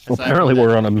 Aside from apparently, that,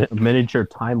 we're on a miniature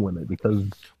time limit because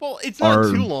well, it's not our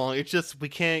too long. It's just we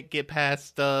can't get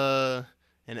past an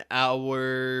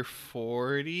hour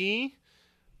 40.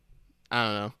 I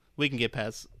don't know. We can get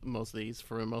past most of these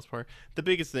for the most part. The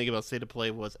biggest thing about State of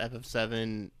Play was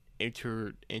FF7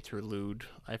 interlude.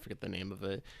 I forget the name of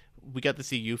it. We got to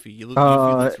see Yuffie. Yuffie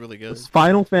uh looks really good.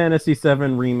 Final Fantasy VII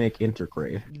Remake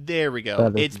Intergrade. There we go.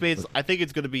 That is It's based. I think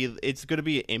it's gonna be an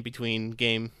in between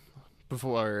game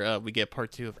before we get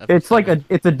part 2 of FF7.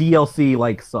 it's a DLC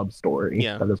like sub story.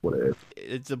 Yeah, That is what it is.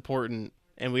 it's important.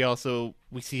 And we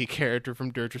see a character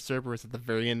from Dirge Cerberus at the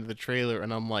very end of the trailer,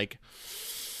 and I'm like,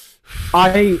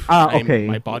 Okay.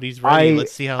 my body's ready.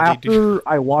 Let's see how they do. After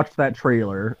I watched that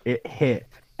trailer, it hit,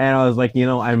 and I was like,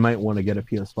 I might want to get a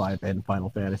PS5 and Final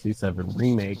Fantasy VII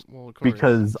Remake Well, of course.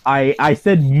 because I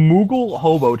said Moogle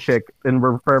Hobo Chick in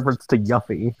reference to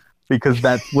Yuffie because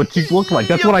that's what she looked like.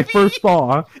 That's what I first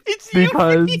saw. It's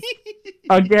Because Yuffie!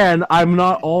 again, I'm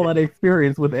not all that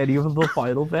experienced with any of the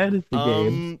Final Fantasy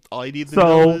games. All I need to So,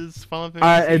 know is Final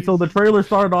Fantasy. And so the trailer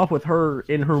started off with her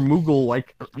in her Moogle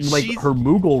She's- her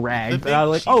Moogle rags, the and I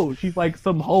was thing- like, oh, she's like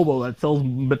some hobo that sells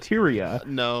materia.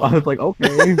 No. I was like,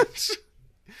 okay,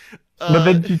 but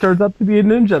then she turns out to be a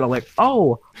ninja, and I'm like,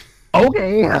 oh,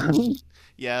 okay.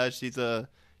 Yeah, she's a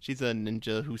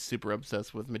ninja who's super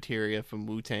obsessed with materia from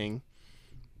Wu-Tang.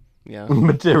 Yeah.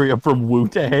 Materia from Wu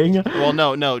Tang. Well,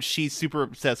 no, she's super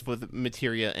obsessed with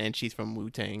materia, and she's from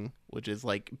Wu-Tang, which is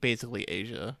like basically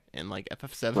Asia and like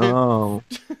FF7. Oh,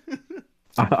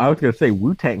 I was gonna say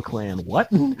Wu Tang Clan. What?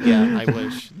 Yeah, I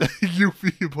wish you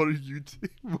be a part of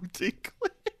Wu-Tang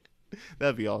Clan.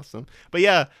 That'd be awesome. But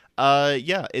yeah,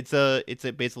 it's a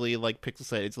basically like Pixel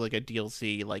said, it's like a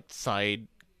DLC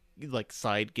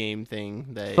side game thing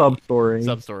that Sub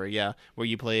story. yeah, where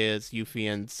you play as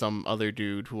Yuffie and some other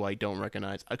dude who I don't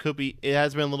recognize. It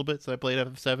has been a little bit since I played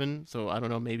FF7, so I don't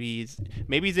know. Maybe he's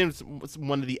in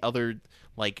one of the other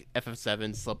like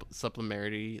FF7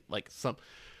 supplementary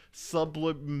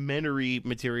supplementary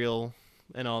material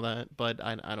and all that, but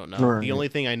I don't know. Right. The only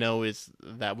thing I know is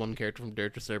that one character from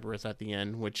Dirge Cerberus at the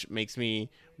end, which makes me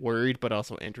worried but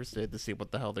also interested to see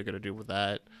what the hell they're gonna do with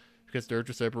that, because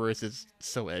Dirge Cerberus is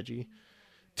so edgy.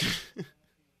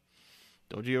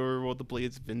 Don't you ever want to play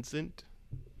as Vincent?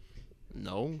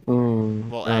 No.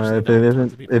 Well, actually,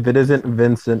 if it isn't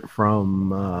Vincent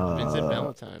from Vincent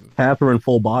Valentine. Catherine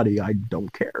Full Body, I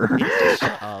don't care.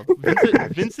 Shut up.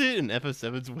 Vincent in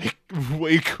FF7's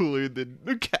way cooler than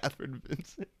Catherine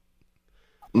Vincent.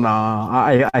 Nah,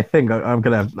 I think I'm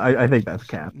gonna. I think that's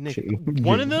Cat. Nick,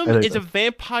 one of them is a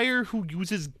vampire who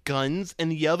uses guns,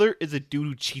 and the other is a dude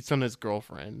who cheats on his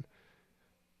girlfriend.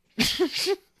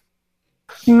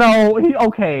 No,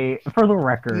 okay. For the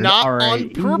record, Not all right. on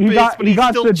purpose, but he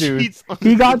got still seduced. cheats on He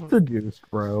his got girlfriend.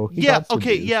 seduced, bro. Yeah,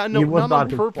 okay, yeah, no, It was not on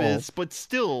his purpose, fault. but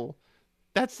still.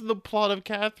 That's the plot of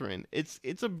Catherine. It's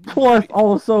a Plus,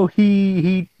 also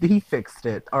he fixed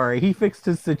it. All right, he fixed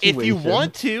his situation. if you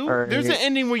want All to, there's an right.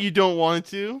 ending where you don't want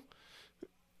to.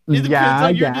 It depends Yeah,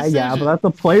 on your yeah, but decision. that's a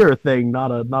player thing,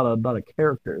 not a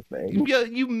character thing. Yeah,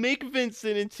 you make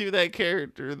Vincent into that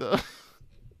character though.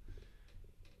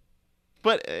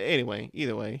 But anyway,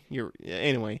 either way,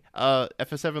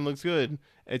 FF7 looks good.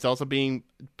 It's also being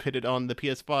pitted on the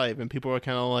PS5, and people are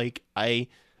kind of like, I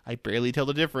barely tell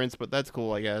the difference, but that's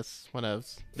cool, I guess. What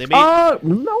else? They made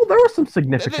No, there was some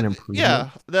significant yeah,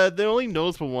 improvements. the only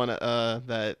noticeable one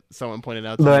that someone pointed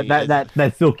out to That me that is that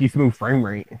that silky smooth frame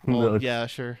rate. well, yeah,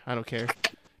 sure, I don't care.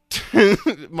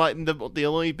 The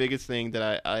only biggest thing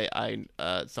that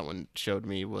I someone showed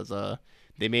me was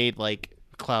they made like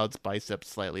Cloud's biceps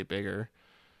slightly bigger.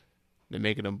 They're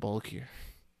making them bulkier,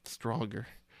 stronger.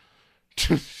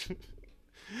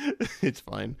 It's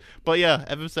fine. But yeah,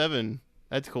 FF7,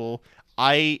 that's cool.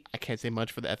 I can't say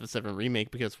much for the FF7 remake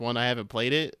because one, I haven't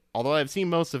played it. Although I've seen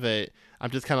most of it,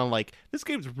 I'm just kind of like, this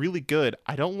game's really good.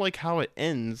 I don't like how it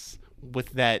ends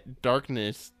with that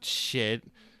darkness shit.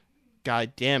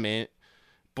 God damn it.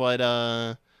 But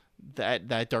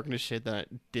that darkness shit that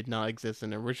did not exist in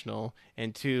the original.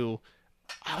 And two,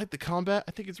 I like the combat.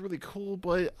 I think it's really cool,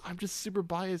 but I'm just super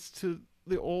biased to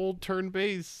the old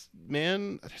turn-based,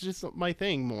 man. It's just my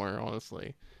thing more,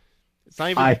 honestly. It's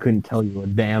not even. I couldn't tell you a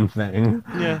damn thing.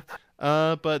 Yeah.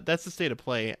 But that's the state of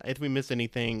play. If we miss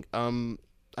anything, I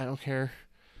don't care.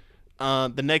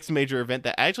 The next major event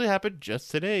that actually happened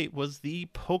just today was the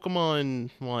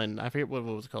Pokemon one. I forget what it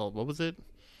was called. What was it?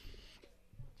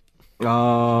 The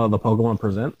Pokemon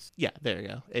Presents. Yeah, there you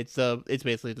go. It's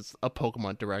basically just a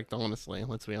Pokemon Direct. Honestly,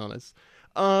 let's be honest.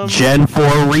 Gen 4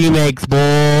 remakes,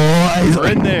 boys.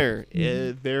 They're in there.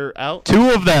 They're out. Two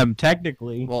of them,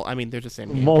 technically. Well, I mean, they're just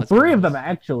same game. Well, Let's be three of them honest.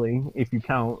 actually, if you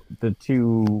count the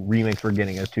two remakes we're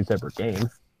getting as two separate games.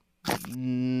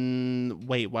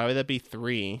 Wait, why would that be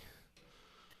three?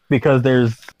 Because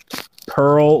there's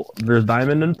Pearl, there's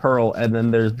Diamond and Pearl, and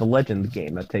then there's the Legends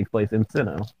game that takes place in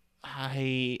Sinnoh.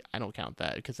 I don't count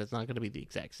that because that's not going to be the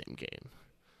exact same game.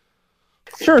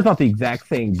 Sure, it's not the exact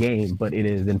same game, but it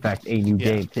is in fact a new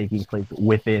Yeah. game taking place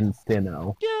within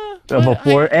Sinnoh.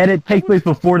 Yeah. And it takes place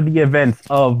before the events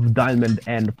of Diamond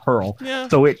and Pearl. Yeah.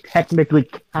 So it technically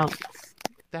counts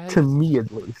That, to me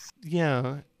at least.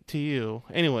 yeah, to you.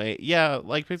 Anyway, yeah,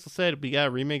 like Pixel said, we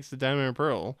got remakes to Diamond and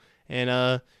Pearl,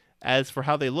 and as for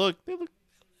how they look.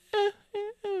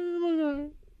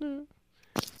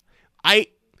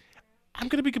 I'm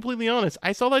gonna be completely honest.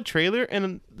 I saw that trailer,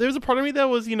 and there's a part of me that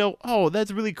was, oh,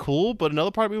 that's really cool, but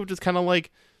another part of me was just kind of like,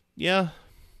 yeah,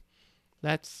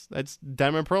 that's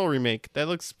Diamond and Pearl remake. That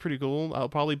looks pretty cool. I'll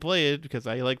probably play it because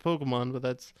I like Pokemon, but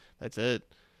that's it.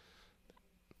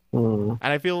 Hmm.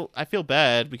 And I feel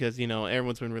bad because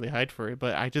everyone's been really hyped for it,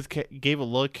 but I just gave a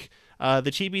look.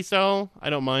 The chibi style, I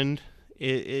don't mind.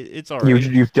 It's alright.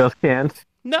 You just can't.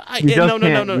 No, You just no.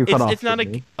 can't. You cut off It's not for a.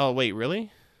 me. Oh wait,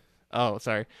 really? Oh,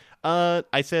 sorry.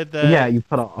 I said that. Yeah, you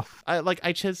cut off.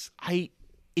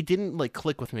 It didn't like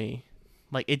click with me.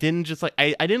 Like it didn't just like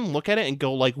I didn't look at it and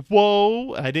go like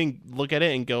whoa. I didn't look at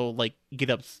it and go like get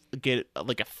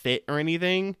like a fit or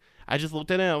anything. I just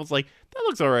looked at it and I was like, that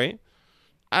looks alright.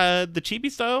 The chibi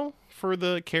style for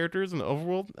the characters and the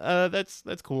overworld, that's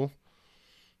cool.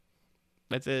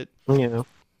 That's it. Yeah.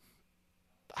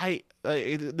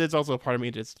 There's also a part of me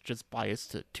that's just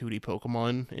biased to 2D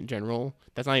Pokemon in general.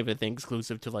 That's not even a thing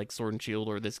exclusive to like Sword and Shield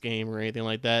or this game or anything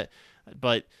like that.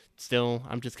 But still,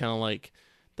 I'm just kind of like,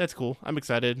 that's cool. I'm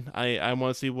excited. I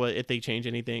want to see if they change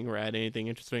anything or add anything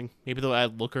interesting. Maybe they'll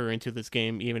add Looker into this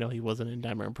game, even though he wasn't in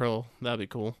Diamond and Pearl. That'd be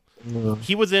cool. Yeah.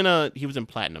 He was in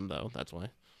Platinum though. That's why.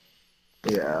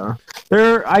 Yeah.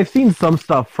 I've seen some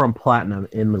stuff from Platinum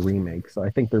in the remake, so I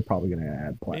think they're probably gonna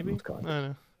add Maybe. Platinum's I content. don't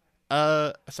know.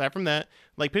 Aside from that,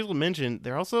 like Pixel mentioned,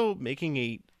 they're also making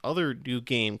a other new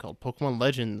game called Pokemon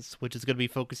Legends, which is going to be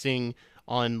focusing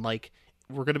on like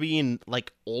we're going to be in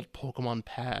like old Pokemon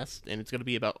past, and it's going to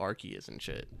be about Arceus and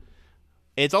shit.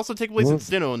 It's also taking place in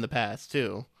Sinnoh in the past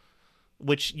too,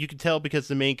 which you can tell because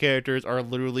the main characters are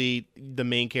literally the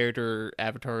main character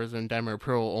avatars in Diamond and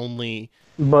Pearl only.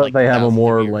 But Like, they have a thousands of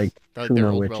more years. like They're old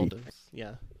Tuna-witchy. relatives.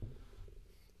 Yeah,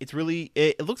 it's really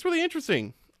it looks really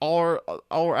interesting. Or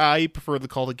I prefer to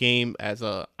call the game as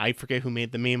a I forget who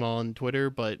made the meme on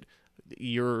Twitter, but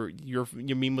your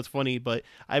meme was funny. But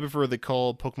I prefer to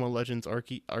call Pokemon Legends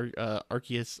Arceus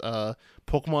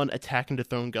Pokemon Attack and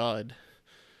Dethrone God.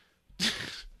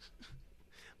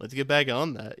 Let's get back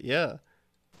on that. Yeah.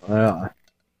 Yeah.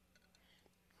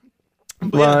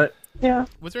 But But yeah.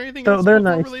 was there anything So else they're Pokemon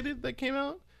nice. related that came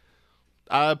out?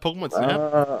 Pokemon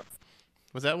Snap.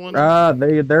 Was that one?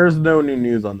 there's no new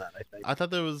news on that, I think. I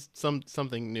thought there was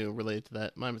something new related to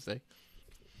that. My mistake.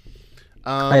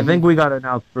 I think we got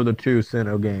announced for the 2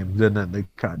 Sinnoh games, and then they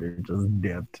kind of just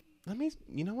dipped.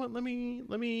 You know what? Let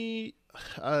me.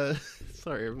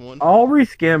 Sorry, everyone. I'll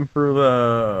reskim for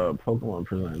the Pokemon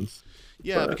Presents.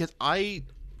 Yeah, because I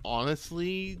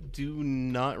honestly do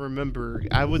not remember.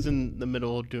 I was in the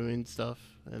middle of doing stuff,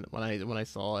 and when I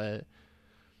saw it,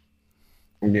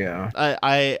 Yeah.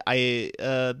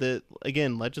 the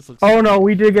again, Legends looks. Oh no,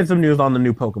 we did get some news on the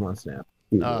new Pokemon Snap.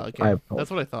 Okay, that's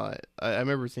what I thought. I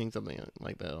remember seeing something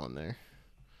like that on there.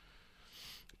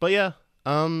 But yeah,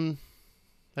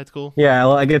 that's cool. Yeah,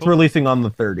 like it's releasing on the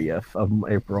 30th of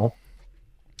April.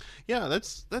 Yeah,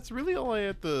 that's really all I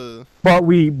had to.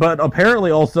 But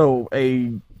apparently also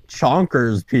a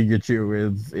Chonkers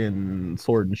Pikachu is in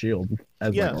Sword and Shield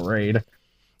as like a raid.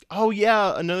 Oh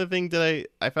yeah, another thing that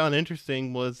I found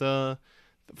interesting was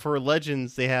for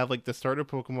Legends they have like the starter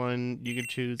Pokemon you can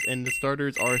choose, and the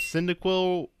starters are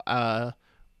Cyndaquil,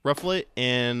 Rufflet,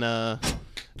 and Oshawott.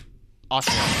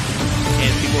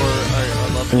 And people are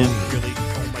loving it really.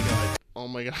 Oh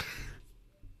my god.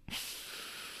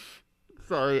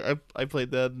 Sorry, I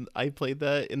played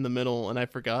that in the middle and I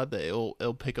forgot that it'll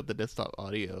pick up the desktop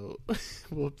audio.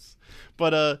 Whoops.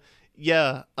 But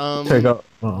yeah. Take up.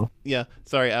 Yeah.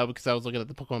 Sorry, because I was looking at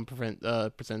the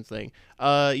Pokemon percent thing.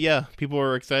 Yeah, people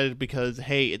are excited because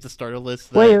hey, it's a starter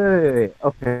list. Wait.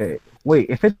 Okay. Wait,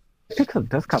 if it picks up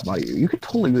desktop audio, you could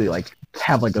totally really like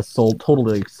have like a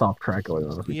totally soft track going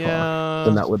on. Yeah.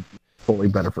 Then that would be totally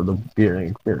better for the viewing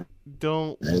experience.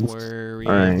 Don't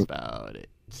worry about it.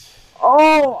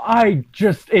 Oh, it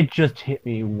just hit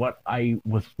me what I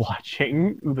was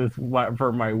watching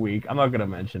for my week. I'm not gonna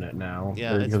mention it now.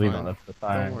 Yeah, it's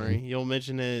fine. Don't worry, you'll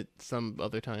mention it some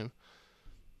other time.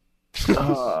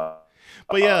 But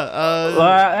yeah,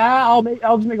 I'll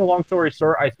just make a long story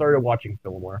short. I started watching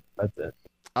Fillmore. That's it.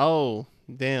 Oh,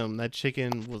 damn! That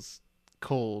chicken was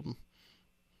cold.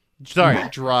 Sorry,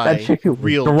 dry. That chicken was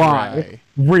real dry.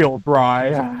 Real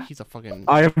dry. He's a fucking.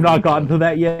 I have not gotten to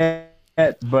that yet.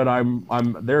 But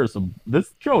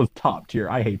this show is top tier.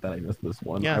 I hate that I missed this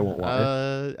one. Yeah, I won't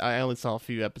lie. I only saw a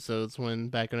few episodes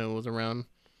back when it was around.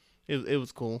 It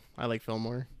was cool. I like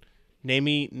Fillmore. Name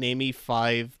me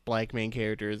 5 black main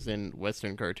characters in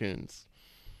Western cartoons.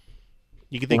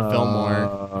 You can think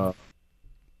Fillmore.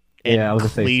 And I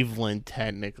was Cleveland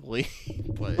technically.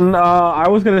 But... No, I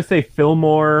was gonna say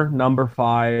Fillmore, number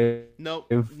 5. No,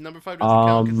 number 5 doesn't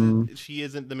count because she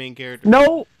isn't the main character.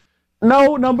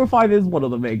 No, number 5 is one of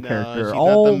the main characters. She's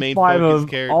not the main focus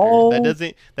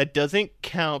character. That doesn't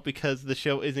count because the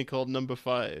show isn't called Number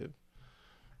 5.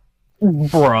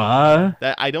 Bruh.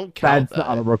 That I don't count. That's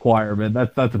not a requirement.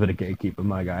 That's a bit of gatekeeping,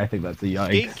 my guy. I think that's a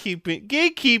yikes.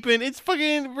 Gatekeeping. It's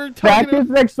fucking. We're talking. That Kids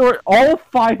Next Door. All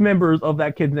 5 members of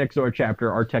that Kids Next Door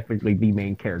chapter are technically the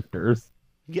main characters.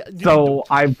 Yeah. So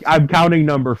I'm counting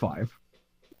number 5.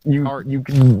 You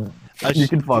can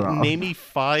fuck off. Name me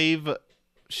 5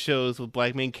 shows with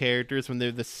black main characters when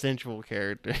they're the central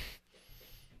character.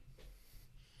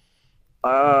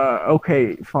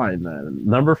 Okay, fine then.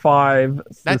 Number 5.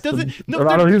 That doesn't. No,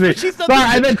 she's not. Sorry,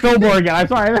 I meant Fillmore again. I'm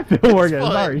sorry, I meant Fillmore again.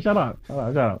 Sorry, shut up.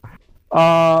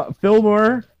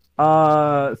 Fillmore.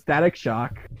 Static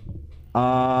Shock.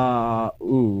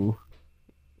 Again,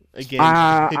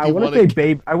 I want to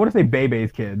say I want to say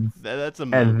Bebe's Kids. That's a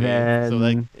movie. And then so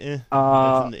like,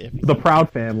 the Proud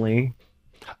Family.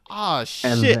 Ah,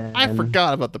 shit! I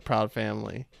forgot about the Proud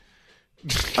Family.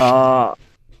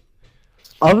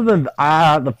 Other than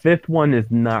the 5th one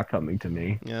is not coming to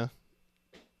me. Yeah.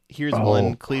 Here's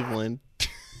one, Cleveland.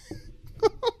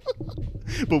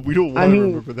 But we don't want to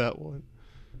remember that one.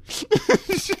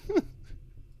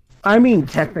 I mean,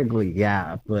 technically,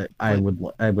 yeah, but I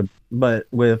would, but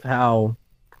with how,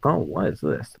 what is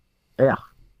this? Yeah.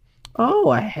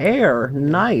 Oh, a hair.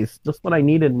 Nice. Just what I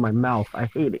needed in my mouth. I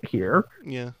hate it here.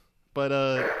 Yeah. But,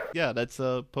 yeah, that's,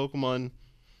 Pokemon.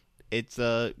 It's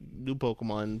new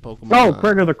Pokemon. Oh,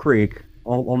 Craig of the Creek.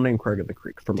 I'll name Craig of the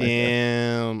Creek for my.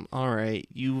 Damn. All right,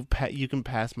 you can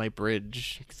pass my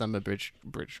bridge because I'm a bridge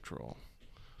troll.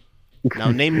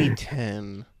 Now name me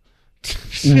 10.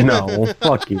 No,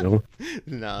 fuck you.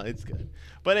 No, it's good.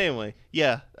 But anyway,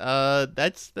 yeah.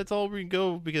 That's all we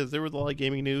go because there was a lot of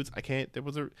gaming news. There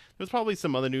was probably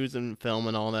some other news and film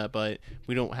and all that, but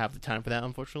we don't have the time for that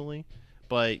unfortunately.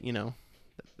 But you know,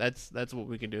 that's what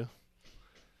we can do.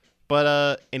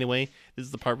 But anyway, this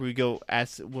is the part where we go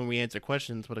ask when we answer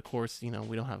questions. But of course, you know,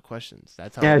 we don't have questions.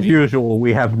 That's how. As usual,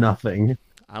 we have nothing.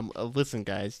 listen,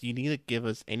 guys. You need to give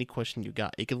us any question you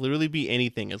got. It could literally be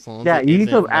anything, as long as Yeah, it you need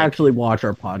isn't, to like, actually watch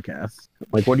our podcast.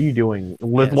 Like, what are you doing?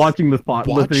 Yes. Watching this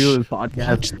listening to this watch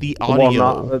podcast. the Well,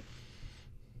 audio. not.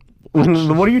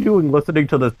 What are you doing listening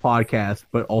to this podcast,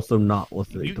 but also not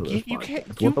listening to this you podcast?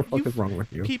 can't. What the fuck is wrong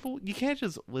with you? People, you can't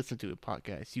just listen to a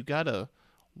podcast. You gotta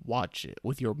watch it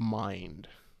with your mind.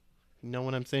 You know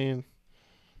what I'm saying?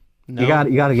 No? You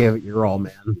gotta give it your all,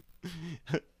 man.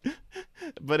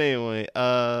 But anyway,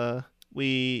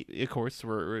 we of course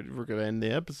we're gonna end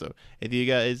the episode. If you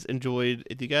guys enjoyed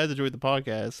the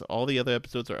podcast, all the other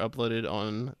episodes are uploaded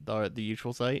on the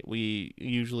usual site. We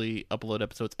usually upload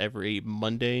episodes every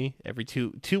Monday, every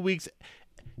two weeks,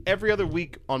 every other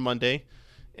week on Monday,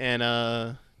 and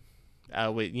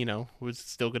we're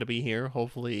still gonna be here.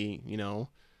 Hopefully,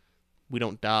 we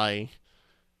don't die.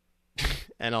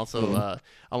 And also,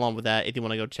 along with that, if you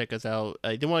want to go check us out,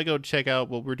 if you want to go check out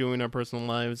what we're doing in our personal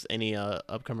lives, any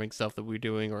upcoming stuff that we're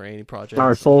doing, or any projects.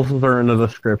 Our socials are in the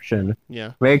description.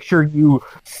 Yeah. Make sure you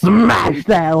smash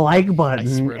that like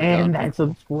button and God. that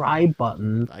subscribe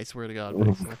button. I swear to God.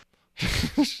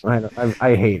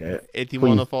 I hate it. If you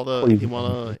want to follow, if you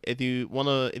want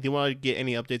to get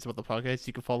any updates about the podcast,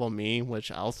 you can follow me,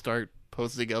 which I'll start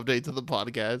posting updates of the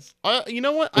podcast. You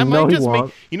know what? I might just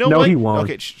make. You know what? He won't.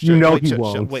 Okay, he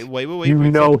won't. Wait. You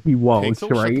know he won't,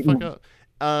 Pixel, right? shut the fuck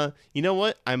up. You know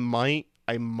what? I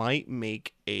might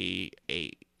make a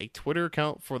Twitter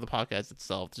account for the podcast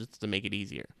itself, just to make it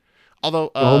easier.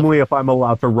 Although only if I'm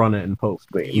allowed to run it and post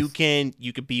things. You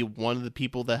could be one of the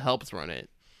people that helps run it,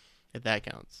 if that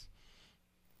counts.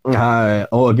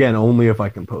 Again, only if I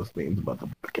can post memes about the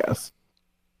podcast.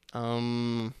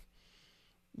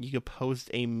 You could post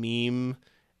a meme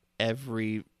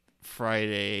every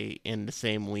Friday in the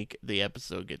same week the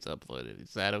episode gets uploaded.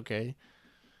 Is that okay?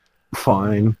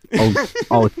 Fine.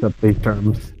 I'll accept these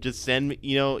terms. Just send me,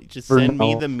 send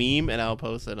me the meme and I'll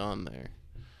post it on there.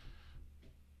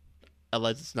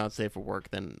 Unless it's not safe for work,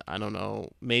 then I don't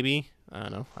know. Maybe? I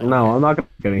don't know. No, I'm not gonna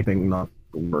get anything not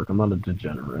work. I'm not a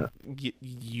degenerate.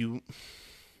 You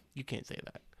can't say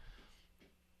that.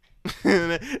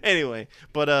 Anyway,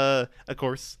 but of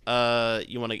course, if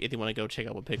you want to go check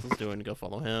out what Pixel's doing, go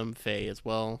follow him, Faye as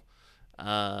well.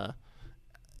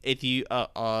 If you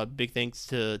big thanks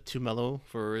to Mello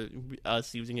for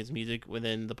us using his music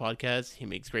within the podcast. He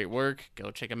makes great work.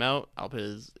 Go check him out. I'll put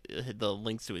the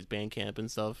links to his Bandcamp and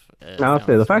stuff. I'll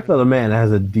say the fact that the man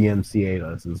has a DMCA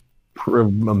us is a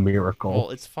miracle. Well,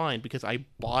 it's fine because I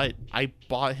bought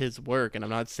his work, and I'm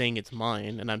not saying it's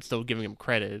mine, and I'm still giving him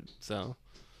credit. So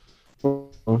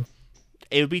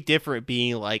it would be different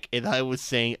being like if I was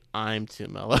saying I'm Too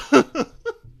Mellow.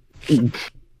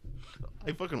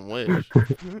 I fucking wish.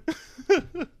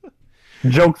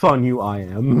 Joke's on you, I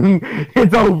am.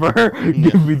 It's over. Yeah.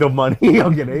 Give me the money.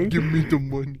 I'm kidding. Give me the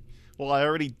money. Well, I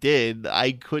already did.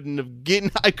 I couldn't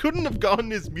have gotten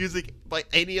his music by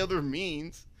any other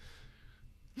means.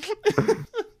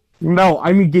 No,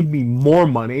 I mean give me more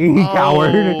money,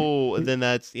 coward. Oh, then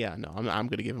that's no. I'm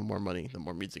gonna give him more money the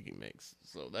more music he makes.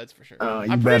 So that's for sure.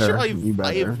 I'm pretty sure I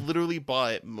have literally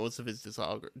bought most of his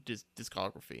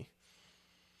discography.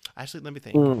 Actually, let me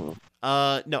think. No,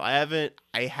 I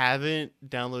haven't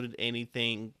downloaded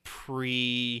anything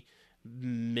pre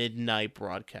Midnight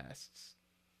Broadcasts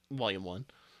Volume 1.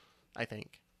 I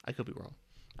think I could be wrong.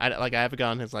 I haven't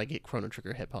gotten his Chrono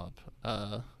Trigger hip hop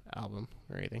album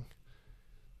or anything,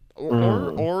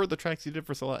 or the tracks he did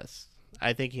for Celeste.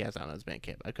 I think he has that on his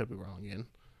Bandcamp. I could be wrong again.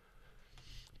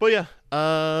 But yeah,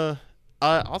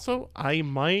 also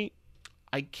I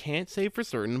can't say for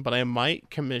certain, but I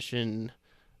might commission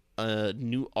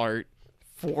new art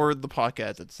for the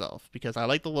podcast itself because I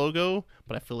like the logo,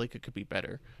 but I feel like it could be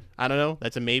better. I don't know.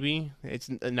 That's a maybe. It's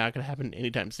not gonna happen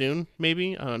anytime soon.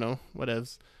 Maybe, I don't know.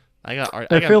 Whatevs. I got art.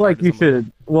 I feel like you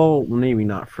should. Well, maybe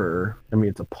not for. I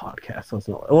mean, it's a podcast. So it's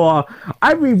not. Well,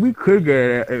 I mean, we could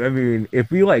get. I mean,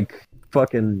 if we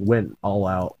fucking went all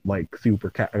out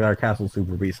Castle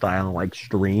Super Beast style and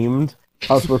streamed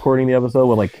us recording the episode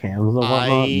with cams and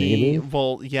whatnot, maybe.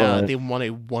 Well, yeah, but they want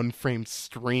a 1-frame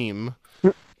stream.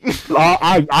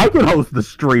 I could host the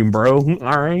stream, bro.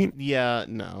 All right. Yeah,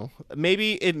 no.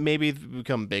 Maybe it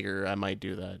become bigger. I might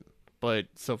do that, but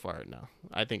so far, no.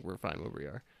 I think we're fine where we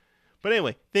are. But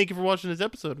anyway, thank you for watching this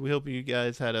episode. We hope you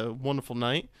guys had a wonderful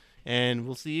night, and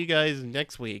we'll see you guys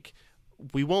next week.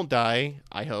 We won't die,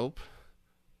 I hope.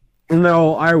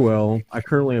 No, I will. I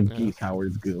currently have Geese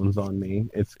Howard's goons on me.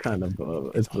 It's kind of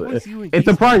it's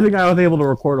surprising I was able to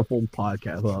record a full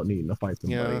podcast without needing to fight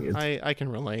somebody. Yeah, I can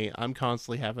relate. I'm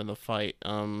constantly having to fight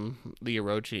the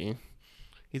Orochi.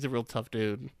 He's a real tough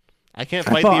dude. I can't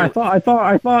I fight thought, the.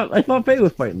 I thought Faye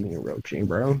was fighting the Orochi,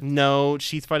 bro. No,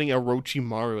 she's fighting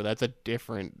Orochimaru. That's a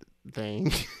different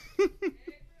thing.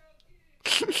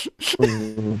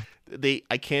 Mm.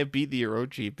 I can't beat the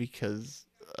Orochi because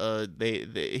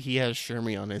he has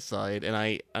Shermie on his side, and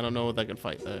I don't know if I can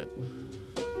fight that.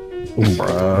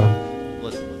 Bruh.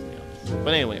 Let's be honest.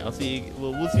 But anyway, I'll see you.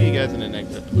 We'll see you guys in the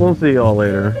next episode. We'll see y'all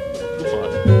later.